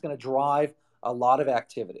 and that's going to drive a lot of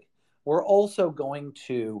activity. We're also going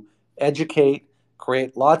to educate,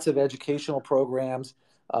 create lots of educational programs,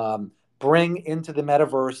 bring into the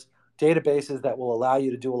metaverse databases that will allow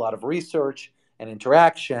you to do a lot of research and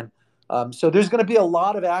interaction. So there's going to be a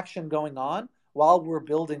lot of action going on while we're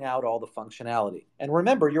building out all the functionality. And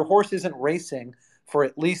remember, your horse isn't racing for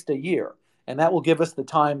at least a year, and that will give us the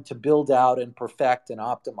time to build out and perfect and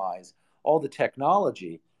optimize all the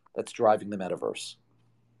technology that's driving the metaverse.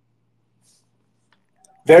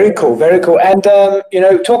 Very cool, very cool. And,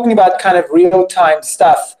 talking about kind of real-time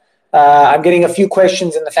stuff, I'm getting a few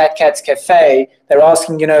questions in the Fat Cats Cafe. They're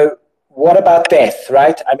asking, what about death,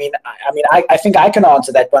 right? I think I can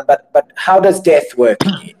answer that one, but how does death work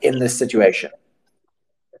in this situation?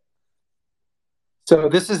 So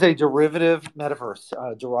this is a derivative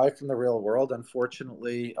metaverse derived from the real world.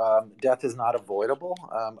 Unfortunately, death is not avoidable.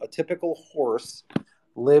 A typical horse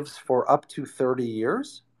lives for up to 30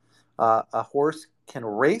 years. A horse can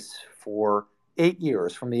race for 8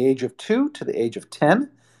 years, from the age of 2 to the age of 10,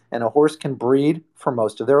 and a horse can breed for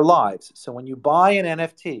most of their lives. So when you buy an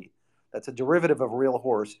NFT, that's a derivative of a real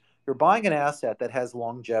horse, you're buying an asset that has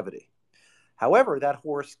longevity. However, that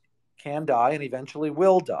horse can die and eventually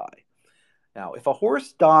will die. Now, if a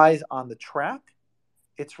horse dies on the track,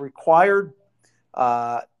 it's required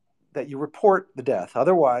that you report the death.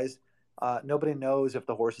 Otherwise, nobody knows if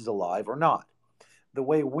the horse is alive or not. The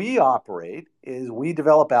way we operate is we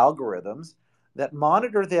develop algorithms that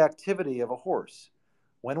monitor the activity of a horse.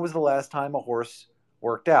 When was the last time a horse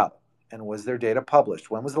worked out? And was their data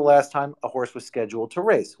published? When was the last time a horse was scheduled to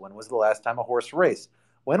race? When was the last time a horse raced?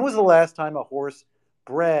 When was the last time a horse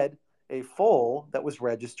bred a foal that was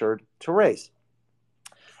registered to race?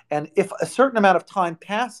 And if a certain amount of time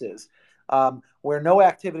passes where no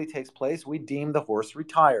activity takes place, we deem the horse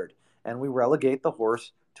retired and we relegate the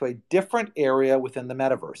horse to a different area within the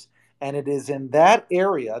metaverse. And it is in that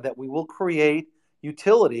area that we will create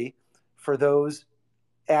utility for those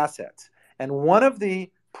assets. And one of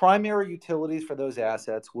the primary utilities for those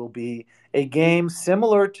assets will be a game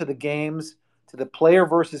similar to the player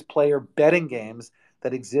versus player betting games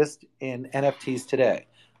that exist in NFTs today.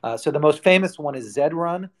 So the most famous one is Zed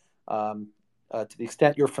Run. To the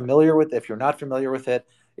extent you're familiar with it, if you're not familiar with it,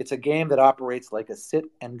 it's a game that operates like a sit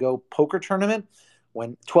and go poker tournament.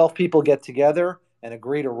 When 12 people get together and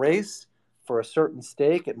agree to race for a certain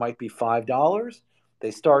stake, it might be $5. They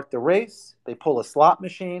start the race, they pull a slot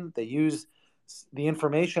machine, they use the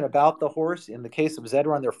information about the horse. In the case of Zed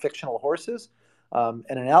Run, they're fictional horses, and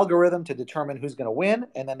an algorithm to determine who's going to win,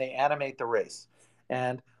 and then they animate the race.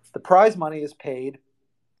 And the prize money is paid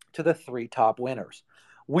to the 3 top winners.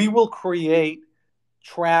 We will create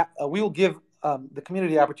we will give the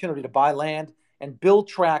community the opportunity to buy land and build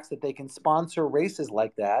tracks that they can sponsor races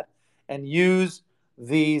like that and use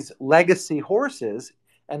these legacy horses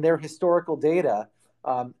and their historical data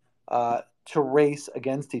to race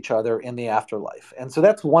against each other in the afterlife. And so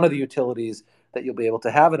that's one of the utilities that you'll be able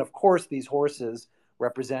to have. And of course, these horses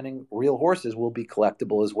representing real horses will be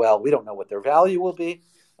collectible as well. We don't know what their value will be,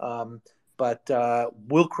 but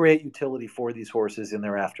we'll create utility for these horses in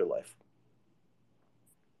their afterlife.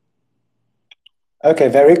 Okay,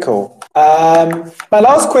 very cool. My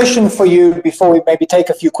last question for you before we maybe take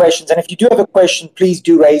a few questions, and if you do have a question, please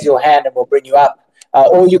do raise your hand and we'll bring you up.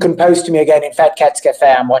 Or you can post to me again in Fat Cats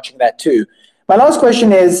Cafe. I'm watching that too. My last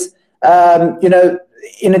question is,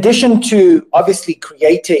 in addition to obviously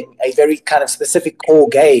creating a very kind of specific core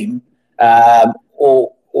game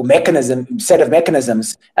or set of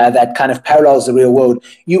mechanisms that kind of parallels the real world,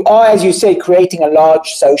 you are, as you say, creating a large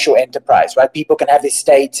social enterprise, right? People can have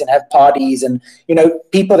estates and have parties, and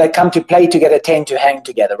people that come to play together tend to hang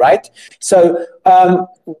together, right? So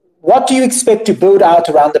what do you expect to build out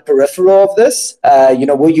around the peripheral of this?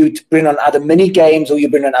 Will you bring on other mini games, or you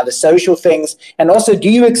bring on other social things? And also,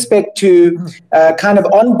 do you expect to kind of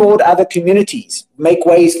onboard other communities, make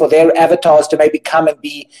ways for their avatars to maybe come and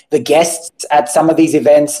be the guests at some of these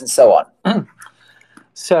events and so on?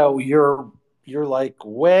 So you're like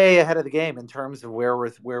way ahead of the game in terms of where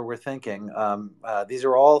we're thinking. These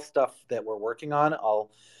are all stuff that we're working on.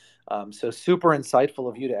 So super insightful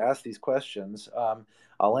of you to ask these questions.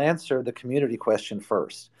 I'll answer the community question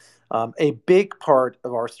first. A big part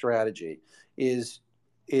of our strategy is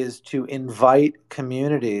to invite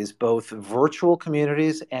communities, both virtual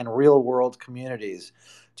communities and real world communities,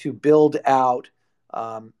 to build out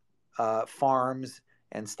farms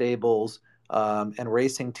and stables and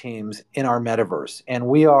racing teams in our metaverse. And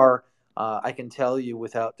we are, I can tell you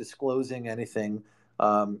without disclosing anything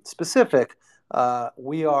specific,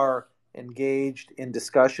 we are engaged in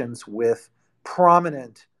discussions with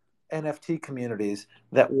prominent NFT communities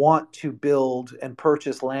that want to build and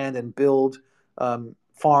purchase land and build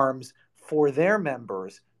farms for their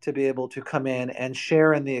members to be able to come in and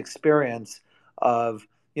share in the experience of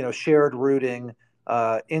shared rooting,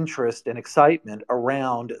 interest, and excitement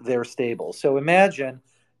around their stable. So imagine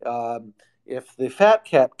if the Fat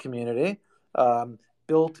Cat community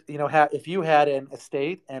built, if you had an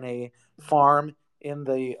estate and a farm in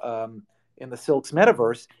the Silks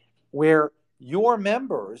metaverse, where your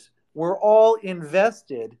members were all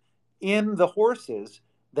invested in the horses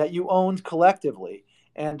that you owned collectively.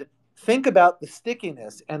 And think about the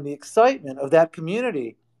stickiness and the excitement of that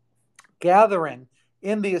community gathering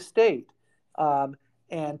in the estate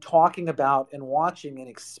and talking about and watching and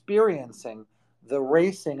experiencing the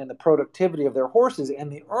racing and the productivity of their horses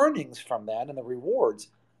and the earnings from that and the rewards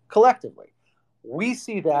collectively. We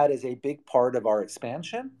see that as a big part of our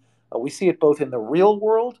expansion. We see it both in the real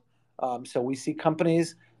world. So we see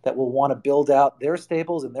companies that will want to build out their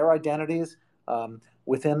stables and their identities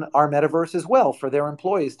within our metaverse as well for their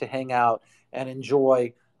employees to hang out and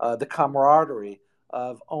enjoy the camaraderie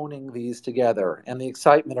of owning these together and the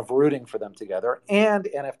excitement of rooting for them together, and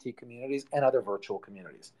NFT communities and other virtual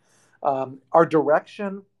communities. Our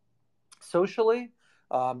direction socially,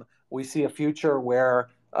 we see a future where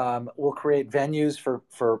we'll create venues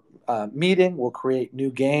for meeting, we'll create new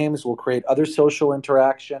games, we'll create other social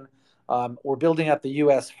interaction. We're building out the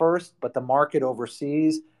US first, but the market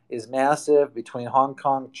overseas is massive between Hong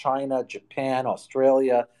Kong, China, Japan,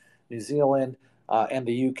 Australia, New Zealand, and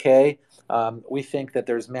the UK. We think that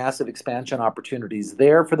there's massive expansion opportunities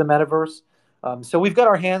there for the metaverse. So we've got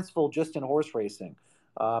our hands full just in horse racing.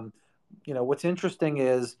 What's interesting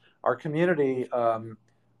is our community.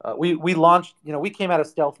 We launched. We came out of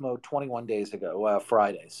stealth mode 21 days ago,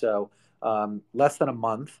 Friday. So less than a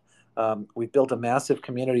month. We've built a massive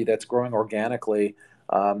community that's growing organically,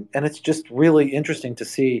 and it's just really interesting to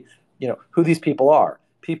see, who these people are.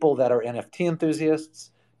 People that are NFT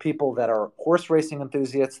enthusiasts, people that are horse racing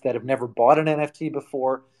enthusiasts that have never bought an NFT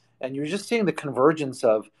before, and you're just seeing the convergence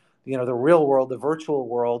of, the real world, the virtual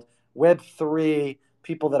world, Web3,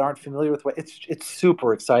 people that aren't familiar with it's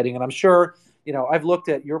super exciting. And I'm sure, I've looked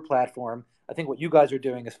at your platform. I think what you guys are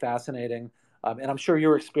doing is fascinating, and I'm sure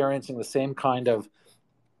you're experiencing the same kind of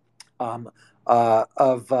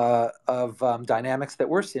dynamics that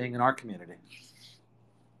we're seeing in our community.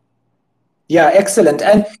 Yeah, excellent.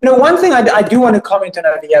 And one thing I do want to comment on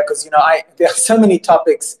over here, because there are so many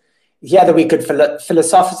topics here that we could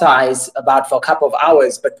philosophize about for a couple of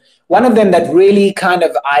hours. But one of them that really kind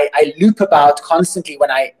of I loop about constantly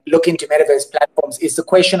when I look into metaverse platforms is the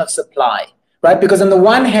question of supply, right? Because on the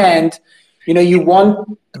one hand, you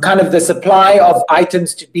want kind of the supply of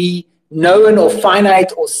items to be known or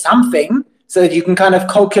finite or something so that you can kind of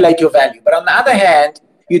calculate your value. But on the other hand,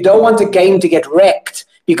 you don't want a game to get wrecked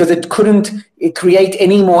because it couldn't create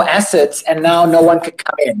any more assets and now no one could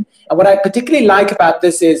come in. And what I particularly like about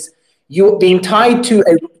this is you're being tied to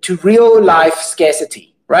real life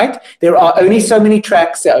scarcity, right? There are only so many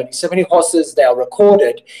tracks, there are only so many horses, they are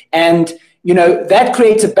recorded. And, that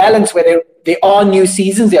creates a balance where there are new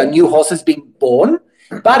seasons, there are new horses being born.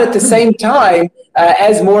 But at the same time,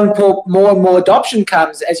 as more and more adoption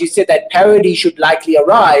comes, as you said, that parity should likely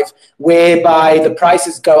arrive, whereby the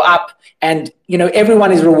prices go up and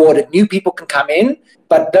everyone is rewarded. New people can come in,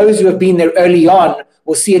 but those who have been there early on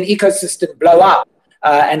will see an ecosystem blow up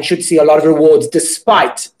and should see a lot of rewards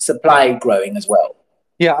despite supply growing as well.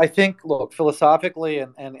 Yeah, I think, look, philosophically,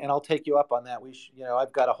 and I'll take you up on that.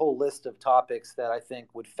 I've got a whole list of topics that I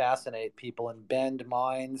think would fascinate people and bend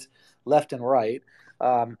minds left and right.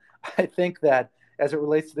 I think that as it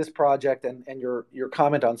relates to this project and your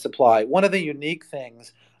comment on supply, one of the unique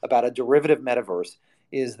things about a derivative metaverse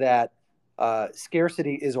is that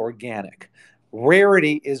scarcity is organic.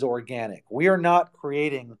 Rarity is organic. We are not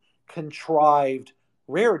creating contrived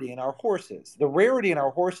rarity in our horses. The rarity in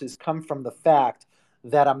our horses come from the fact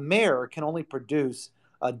that a mare can only produce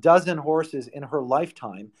a dozen horses in her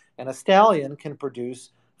lifetime, and a stallion can produce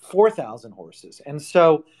 4,000 horses. And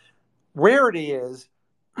so rarity is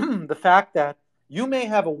the fact that you may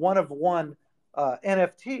have a one-of-one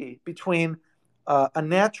NFT between a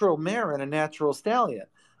natural mare and a natural stallion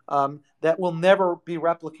that will never be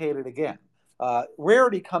replicated again.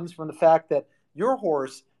 Rarity comes from the fact that your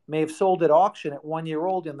horse may have sold at auction at 1 year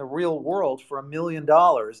old in the real world for $1 million.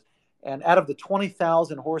 And out of the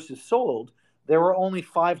 20,000 horses sold, there were only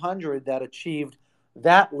 500 that achieved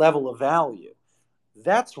that level of value.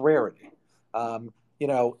 That's rarity. In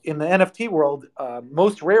the NFT world,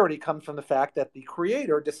 most rarity comes from the fact that the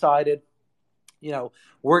creator decided,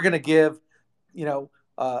 we're going to give,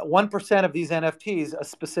 1% of these NFTs a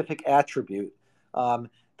specific attribute.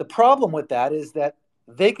 The problem with that is that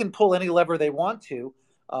they can pull any lever they want to.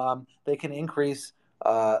 They can increase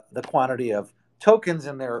the quantity of tokens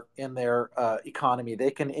in their economy. They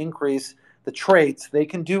can increase the traits. They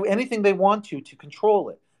can do anything they want to control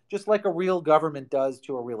it, just like a real government does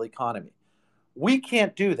to a real economy. We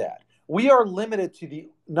can't do that. We are limited to the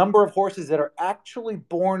number of horses that are actually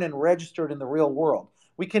born and registered in the real world.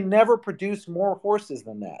 We can never produce more horses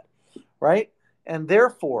than that, right? And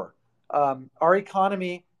therefore, our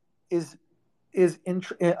economy is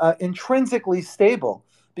intrinsically stable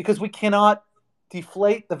because we cannot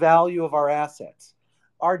deflate the value of our assets.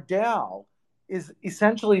 Our DAO is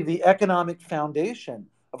essentially the economic foundation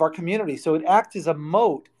of our community. So it acts as a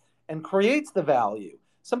moat and creates the value.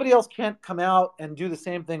 Somebody else can't come out and do the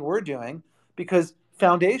same thing we're doing, because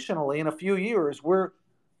foundationally, in a few years, we're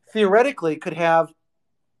theoretically could have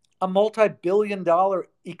a multi-billion-dollar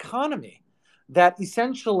economy that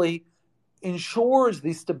essentially ensures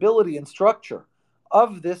the stability and structure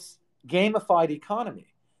of this gamified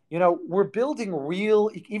economy. We're building real,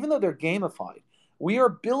 even though they're gamified, we are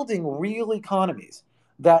building real economies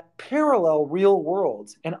that parallel real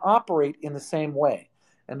worlds and operate in the same way.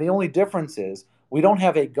 And the only difference is we don't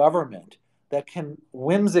have a government that can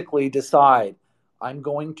whimsically decide, I'm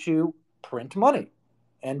going to print money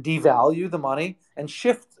and devalue the money and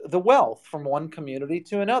shift the wealth from one community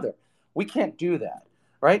to another. We can't do that,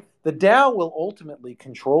 right? The DAO will ultimately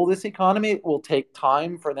control this economy. It will take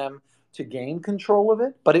time for them to gain control of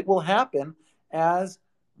it, but it will happen as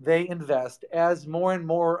they invest, as more and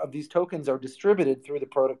more of these tokens are distributed through the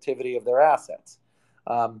productivity of their assets.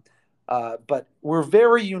 But we're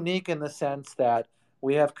very unique in the sense that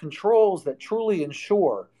we have controls that truly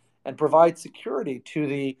ensure and provide security to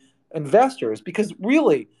the investors, because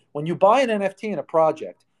really, when you buy an NFT in a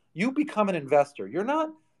project, you become an investor. You're not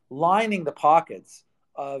lining the pockets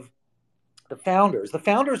of the founders. The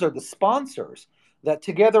founders are the sponsors that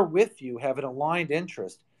together with you have an aligned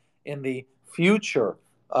interest in the future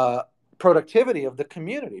productivity of the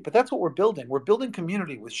community. But that's what we're building. We're building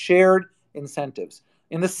community with shared incentives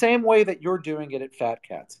in the same way that you're doing it at Fat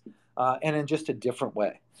Cats, and in just a different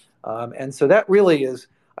way. And so that really is,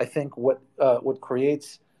 I think, what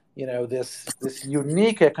creates this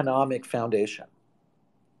unique economic foundation.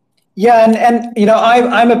 Yeah, and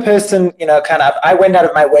I'm a person, I went out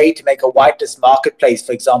of my way to make a whitelist marketplace,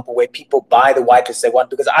 for example, where people buy the whitelist they want,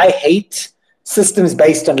 because I hate systems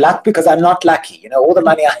based on luck, because I'm not lucky. All the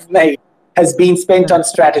money I've made has been spent on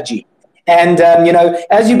strategy. And,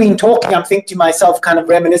 as you've been talking, I'm thinking to myself, kind of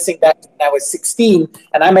reminiscing back to when I was 16,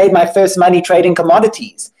 and I made my first money trading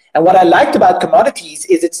commodities. And what I liked about commodities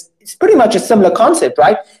is it's pretty much a similar concept,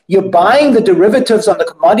 right? You're buying the derivatives on the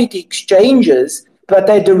commodity exchanges, but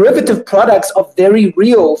they're derivative products of very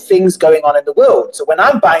real things going on in the world. So when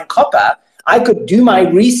I'm buying copper, I could do my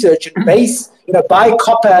research and buy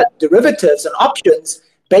copper derivatives and options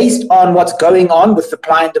based on what's going on with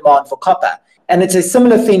supply and demand for copper. And it's a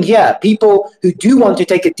similar thing here. People who do want to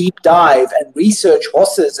take a deep dive and research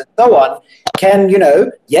horses and so on can,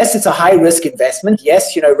 yes, it's a high risk investment.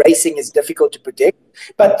 Yes, racing is difficult to predict.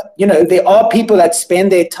 But, there are people that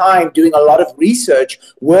spend their time doing a lot of research,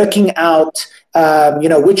 working out,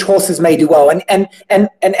 which horses may do well. And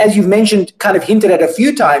as you've mentioned, kind of hinted at a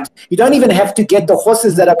few times, you don't even have to get the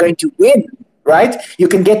horses that are going to win. Right? You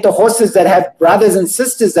can get the horses that have brothers and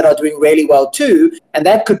sisters that are doing really well too, and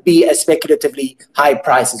that could be a speculatively high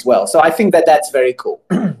price as well. So I think that that's very cool.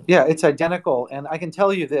 Yeah, it's identical. And I can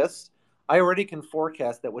tell you this, I already can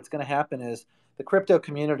forecast that what's going to happen is the crypto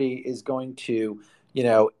community is going to,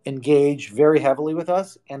 engage very heavily with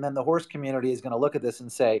us. And then the horse community is going to look at this and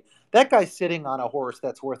say, that guy's sitting on a horse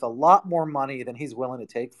that's worth a lot more money than he's willing to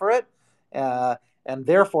take for it. And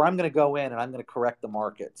therefore, I'm going to go in and I'm going to correct the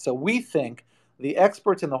market. So we think the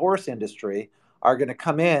experts in the horse industry are going to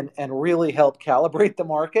come in and really help calibrate the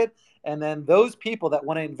market. And then those people that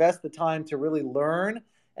want to invest the time to really learn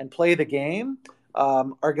and play the game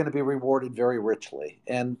are going to be rewarded very richly.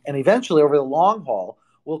 And eventually, over the long haul,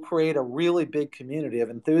 we'll create a really big community of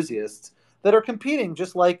enthusiasts that are competing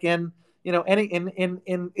just like in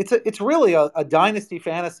it's really a dynasty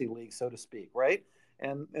fantasy league, so to speak, right?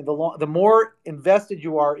 And the more invested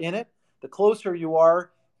you are in it, the closer you are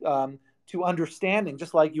to understanding,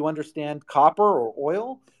 just like you understand copper or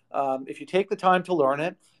oil. If you take the time to learn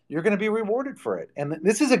it, you're going to be rewarded for it. And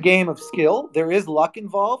this is a game of skill. There is luck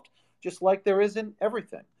involved, just like there is in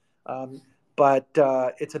everything. But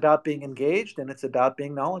it's about being engaged, and it's about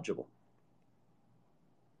being knowledgeable.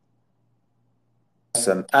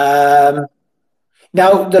 Awesome.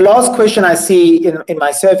 Now, the last question I see in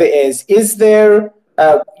my survey is there,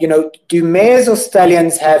 do mares or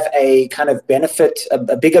stallions have a kind of benefit,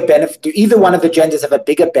 a bigger benefit? Do either one of the genders have a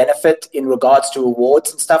bigger benefit in regards to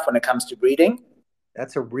rewards and stuff when it comes to breeding?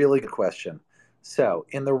 That's a really good question. So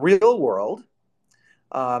in the real world,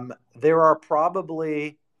 there are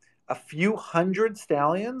probably a few hundred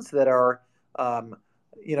stallions that are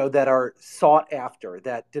that are sought after,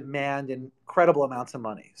 that demand incredible amounts of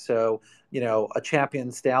money. So, a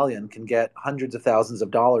champion stallion can get hundreds of thousands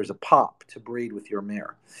of dollars a pop to breed with your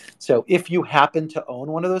mare. So if you happen to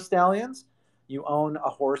own one of those stallions, you own a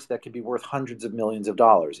horse that could be worth hundreds of millions of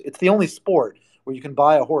dollars. It's the only sport where you can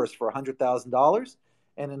buy a horse for $100,000,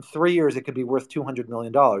 and in 3 years it could be worth $200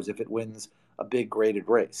 million if it wins a big graded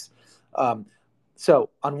race. So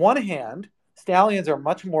on one hand, Stallions are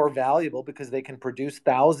much more valuable because they can produce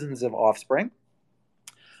thousands of offspring,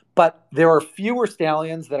 but there are fewer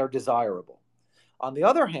stallions that are desirable. On the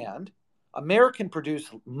other hand, a mare can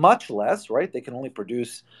produce much less, right? They can only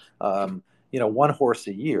produce, one horse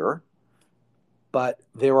a year, but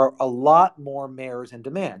there are a lot more mares in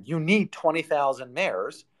demand. You need 20,000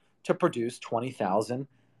 mares to produce 20,000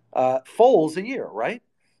 foals a year, right?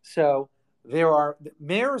 So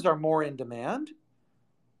mares are more in demand.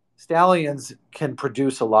 Stallions can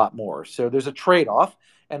produce a lot more. So there's a trade-off,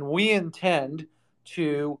 and we intend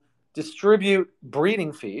to distribute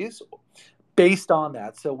breeding fees based on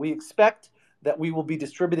that. So we expect that we will be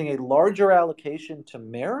distributing a larger allocation to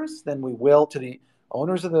mares than we will to the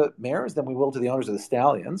owners of the mares than we will to the owners of the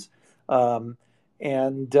stallions,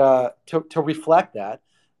 and to reflect that.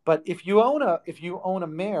 But if you own a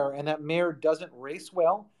mare and that mare doesn't race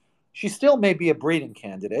well, she still may be a breeding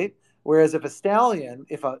candidate. Whereas if a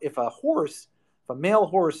male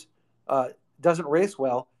horse doesn't race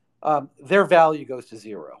well, their value goes to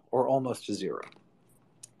zero or almost to zero.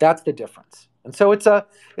 That's the difference. And so it's a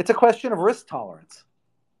question of risk tolerance.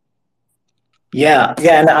 Yeah,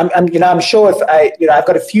 and I'm sure if I've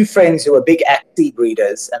got a few friends who are big axi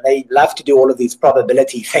breeders, and they love to do all of these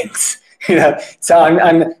probability things. So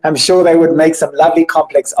I'm sure they would make some lovely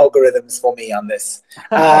complex algorithms for me on this.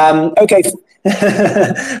 Okay,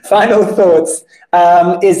 final thoughts.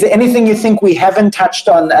 Is there anything you think we haven't touched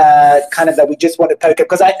on, kind of that we just want to poke at?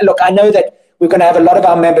 Because I know that we're going to have a lot of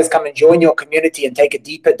our members come and join your community and take a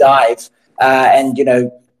deeper dive, and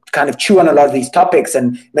kind of chew on a lot of these topics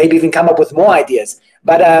and maybe even come up with more ideas.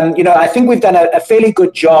 But I think we've done a fairly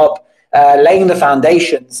good job laying the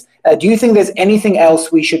foundations. Do you think there's anything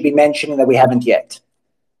else we should be mentioning that we haven't yet?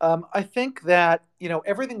 I think that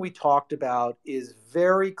everything we talked about is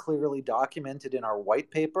very clearly documented in our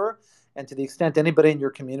white paper, and to the extent anybody in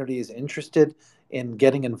your community is interested in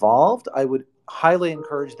getting involved, I would highly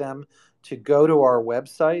encourage them to go to our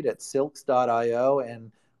website at silks.io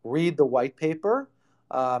and read the white paper.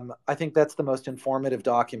 I think that's the most informative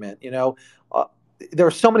document. There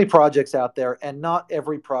are so many projects out there, and not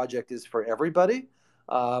every project is for everybody.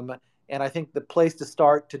 And I think the place to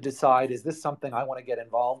start to decide, is this something I want to get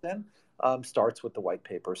involved in, starts with the white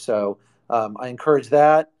paper. So I encourage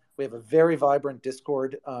that. We have a very vibrant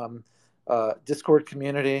Discord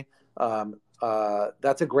community.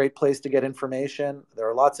 That's a great place to get information. There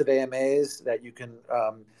are lots of AMAs that you can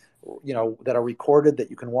that are recorded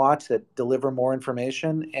that you can watch that deliver more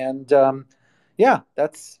information. And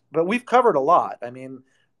but we've covered a lot. I mean,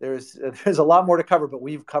 there's a lot more to cover, but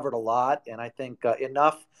we've covered a lot. And I think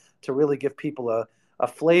enough to really give people a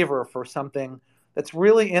flavor for something that's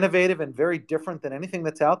really innovative and very different than anything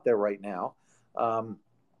that's out there right now.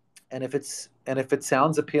 And if it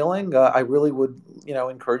sounds appealing, I really would,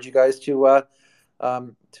 encourage you guys to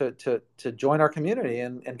join our community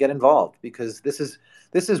and get involved, because this is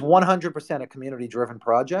 100% a community-driven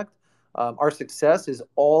project. Our success is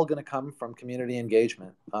all going to come from community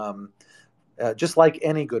engagement, just like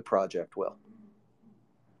any good project will.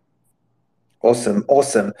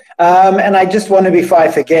 Awesome. And I just want to, before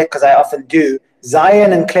I forget, because I often do,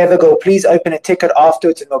 Zion and Clevergirl, please open a ticket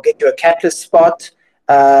afterwards and we'll get you a Catalyst spot.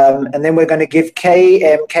 And then we're going to give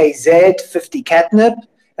KMKZ 50 catnip,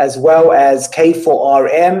 as well as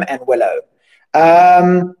K4RM and Willow.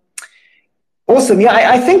 Awesome. Yeah,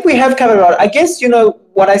 I think we have covered a lot. I guess,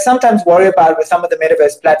 what I sometimes worry about with some of the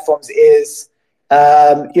metaverse platforms is,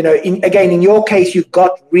 in your case, you've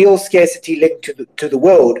got real scarcity linked to the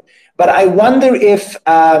world. But I wonder if,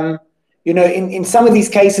 in some of these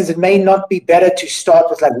cases, it may not be better to start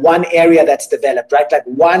with like one area that's developed, right? Like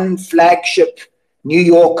one flagship New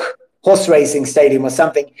York horse racing stadium or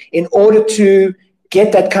something, in order to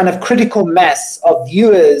get that kind of critical mass of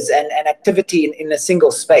viewers and activity in a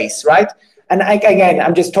single space, right? And again,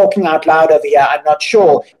 I'm just talking out loud over here. I'm not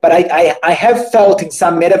sure, but I have felt in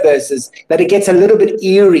some metaverses that it gets a little bit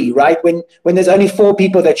eerie, right? When there's only 4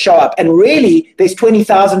 people that show up, and really there's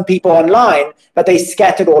 20,000 people online, but they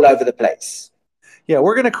scattered all over the place. Yeah,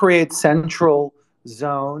 we're going to create central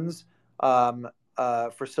zones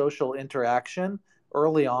for social interaction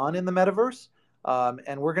early on in the metaverse.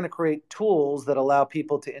 And we're going to create tools that allow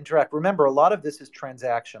people to interact. Remember, a lot of this is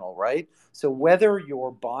transactional, right? So whether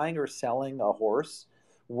you're buying or selling a horse,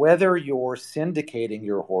 whether you're syndicating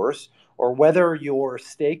your horse, or whether you're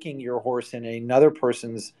staking your horse in another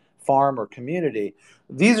person's farm or community,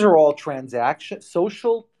 these are all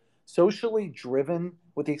socially driven,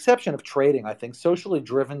 with the exception of trading, I think, socially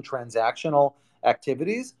driven transactional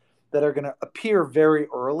activities that are going to appear very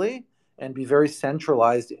early and be very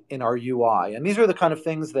centralized in our UI. And these are the kind of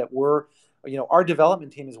things that we're our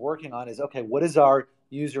development team is working on is, okay, what does our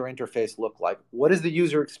user interface look like? What does the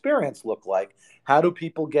user experience look like? How do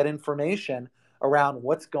people get information around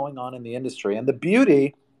what's going on in the industry? And the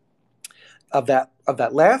beauty of that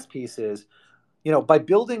last piece is, by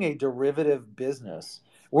building a derivative business,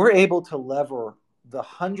 we're able to lever the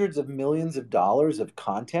hundreds of millions of dollars of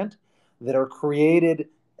content that are created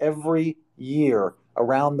every year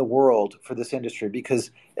around the world for this industry,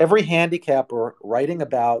 because every handicapper writing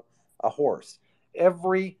about a horse,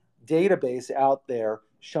 every database out there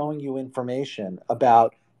showing you information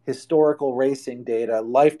about historical racing data,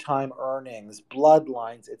 lifetime earnings,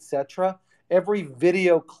 bloodlines, etc., every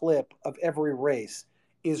video clip of every race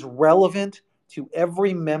is relevant to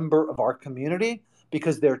every member of our community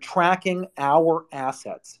because they're tracking our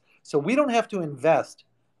assets. So we don't have to invest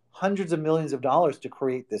hundreds of millions of dollars to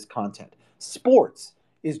create this content. Sports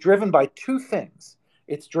is driven by two things.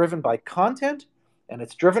 It's driven by content and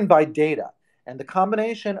it's driven by data. And the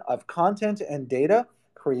combination of content and data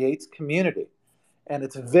creates community. And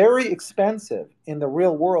it's very expensive in the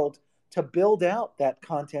real world to build out that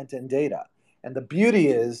content and data. And the beauty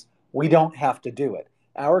is we don't have to do it.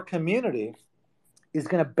 Our community is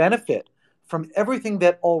going to benefit from everything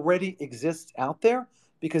that already exists out there,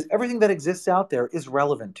 because everything that exists out there is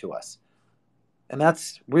relevant to us. And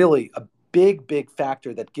that's really a big, big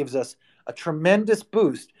factor that gives us a tremendous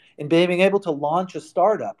boost in being able to launch a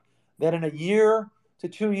startup that in a year to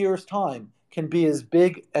 2 years' time can be as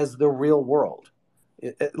big as the real world,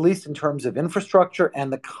 at least in terms of infrastructure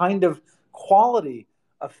and the kind of quality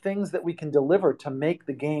of things that we can deliver to make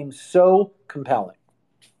the game so compelling.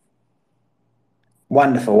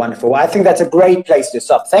 Wonderful, wonderful. Well, I think that's a great place to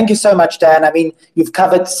stop. Thank you so much, Dan. I mean, you've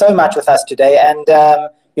covered so much with us today, and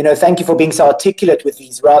thank you for being so articulate with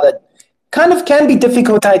these rather kind of can be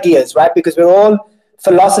difficult ideas, right? Because we're all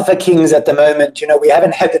philosopher kings at the moment. We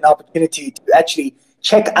haven't had an opportunity to actually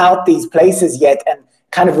check out these places yet and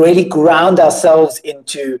kind of really ground ourselves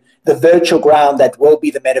into the virtual ground that will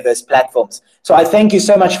be the metaverse platforms. So I thank you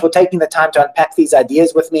so much for taking the time to unpack these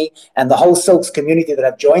ideas with me and the whole Silks community that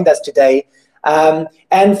have joined us today.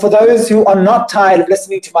 And for those who are not tired of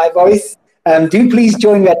listening to my voice, do please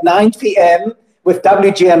join me at 9 p.m. with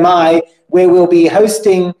WGMI, where we'll be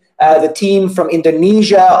hosting the team from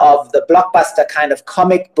Indonesia of the blockbuster kind of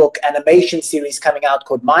comic book animation series coming out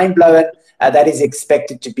called Mind Blown. That is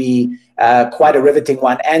expected to be quite a riveting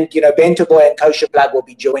one. And, Bento Boy and Kosher Plug will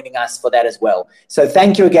be joining us for that as well. So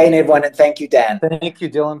thank you again, everyone, and thank you, Dan. Thank you,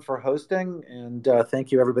 Dylan, for hosting, and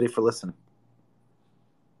thank you, everybody, for listening.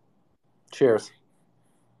 Cheers.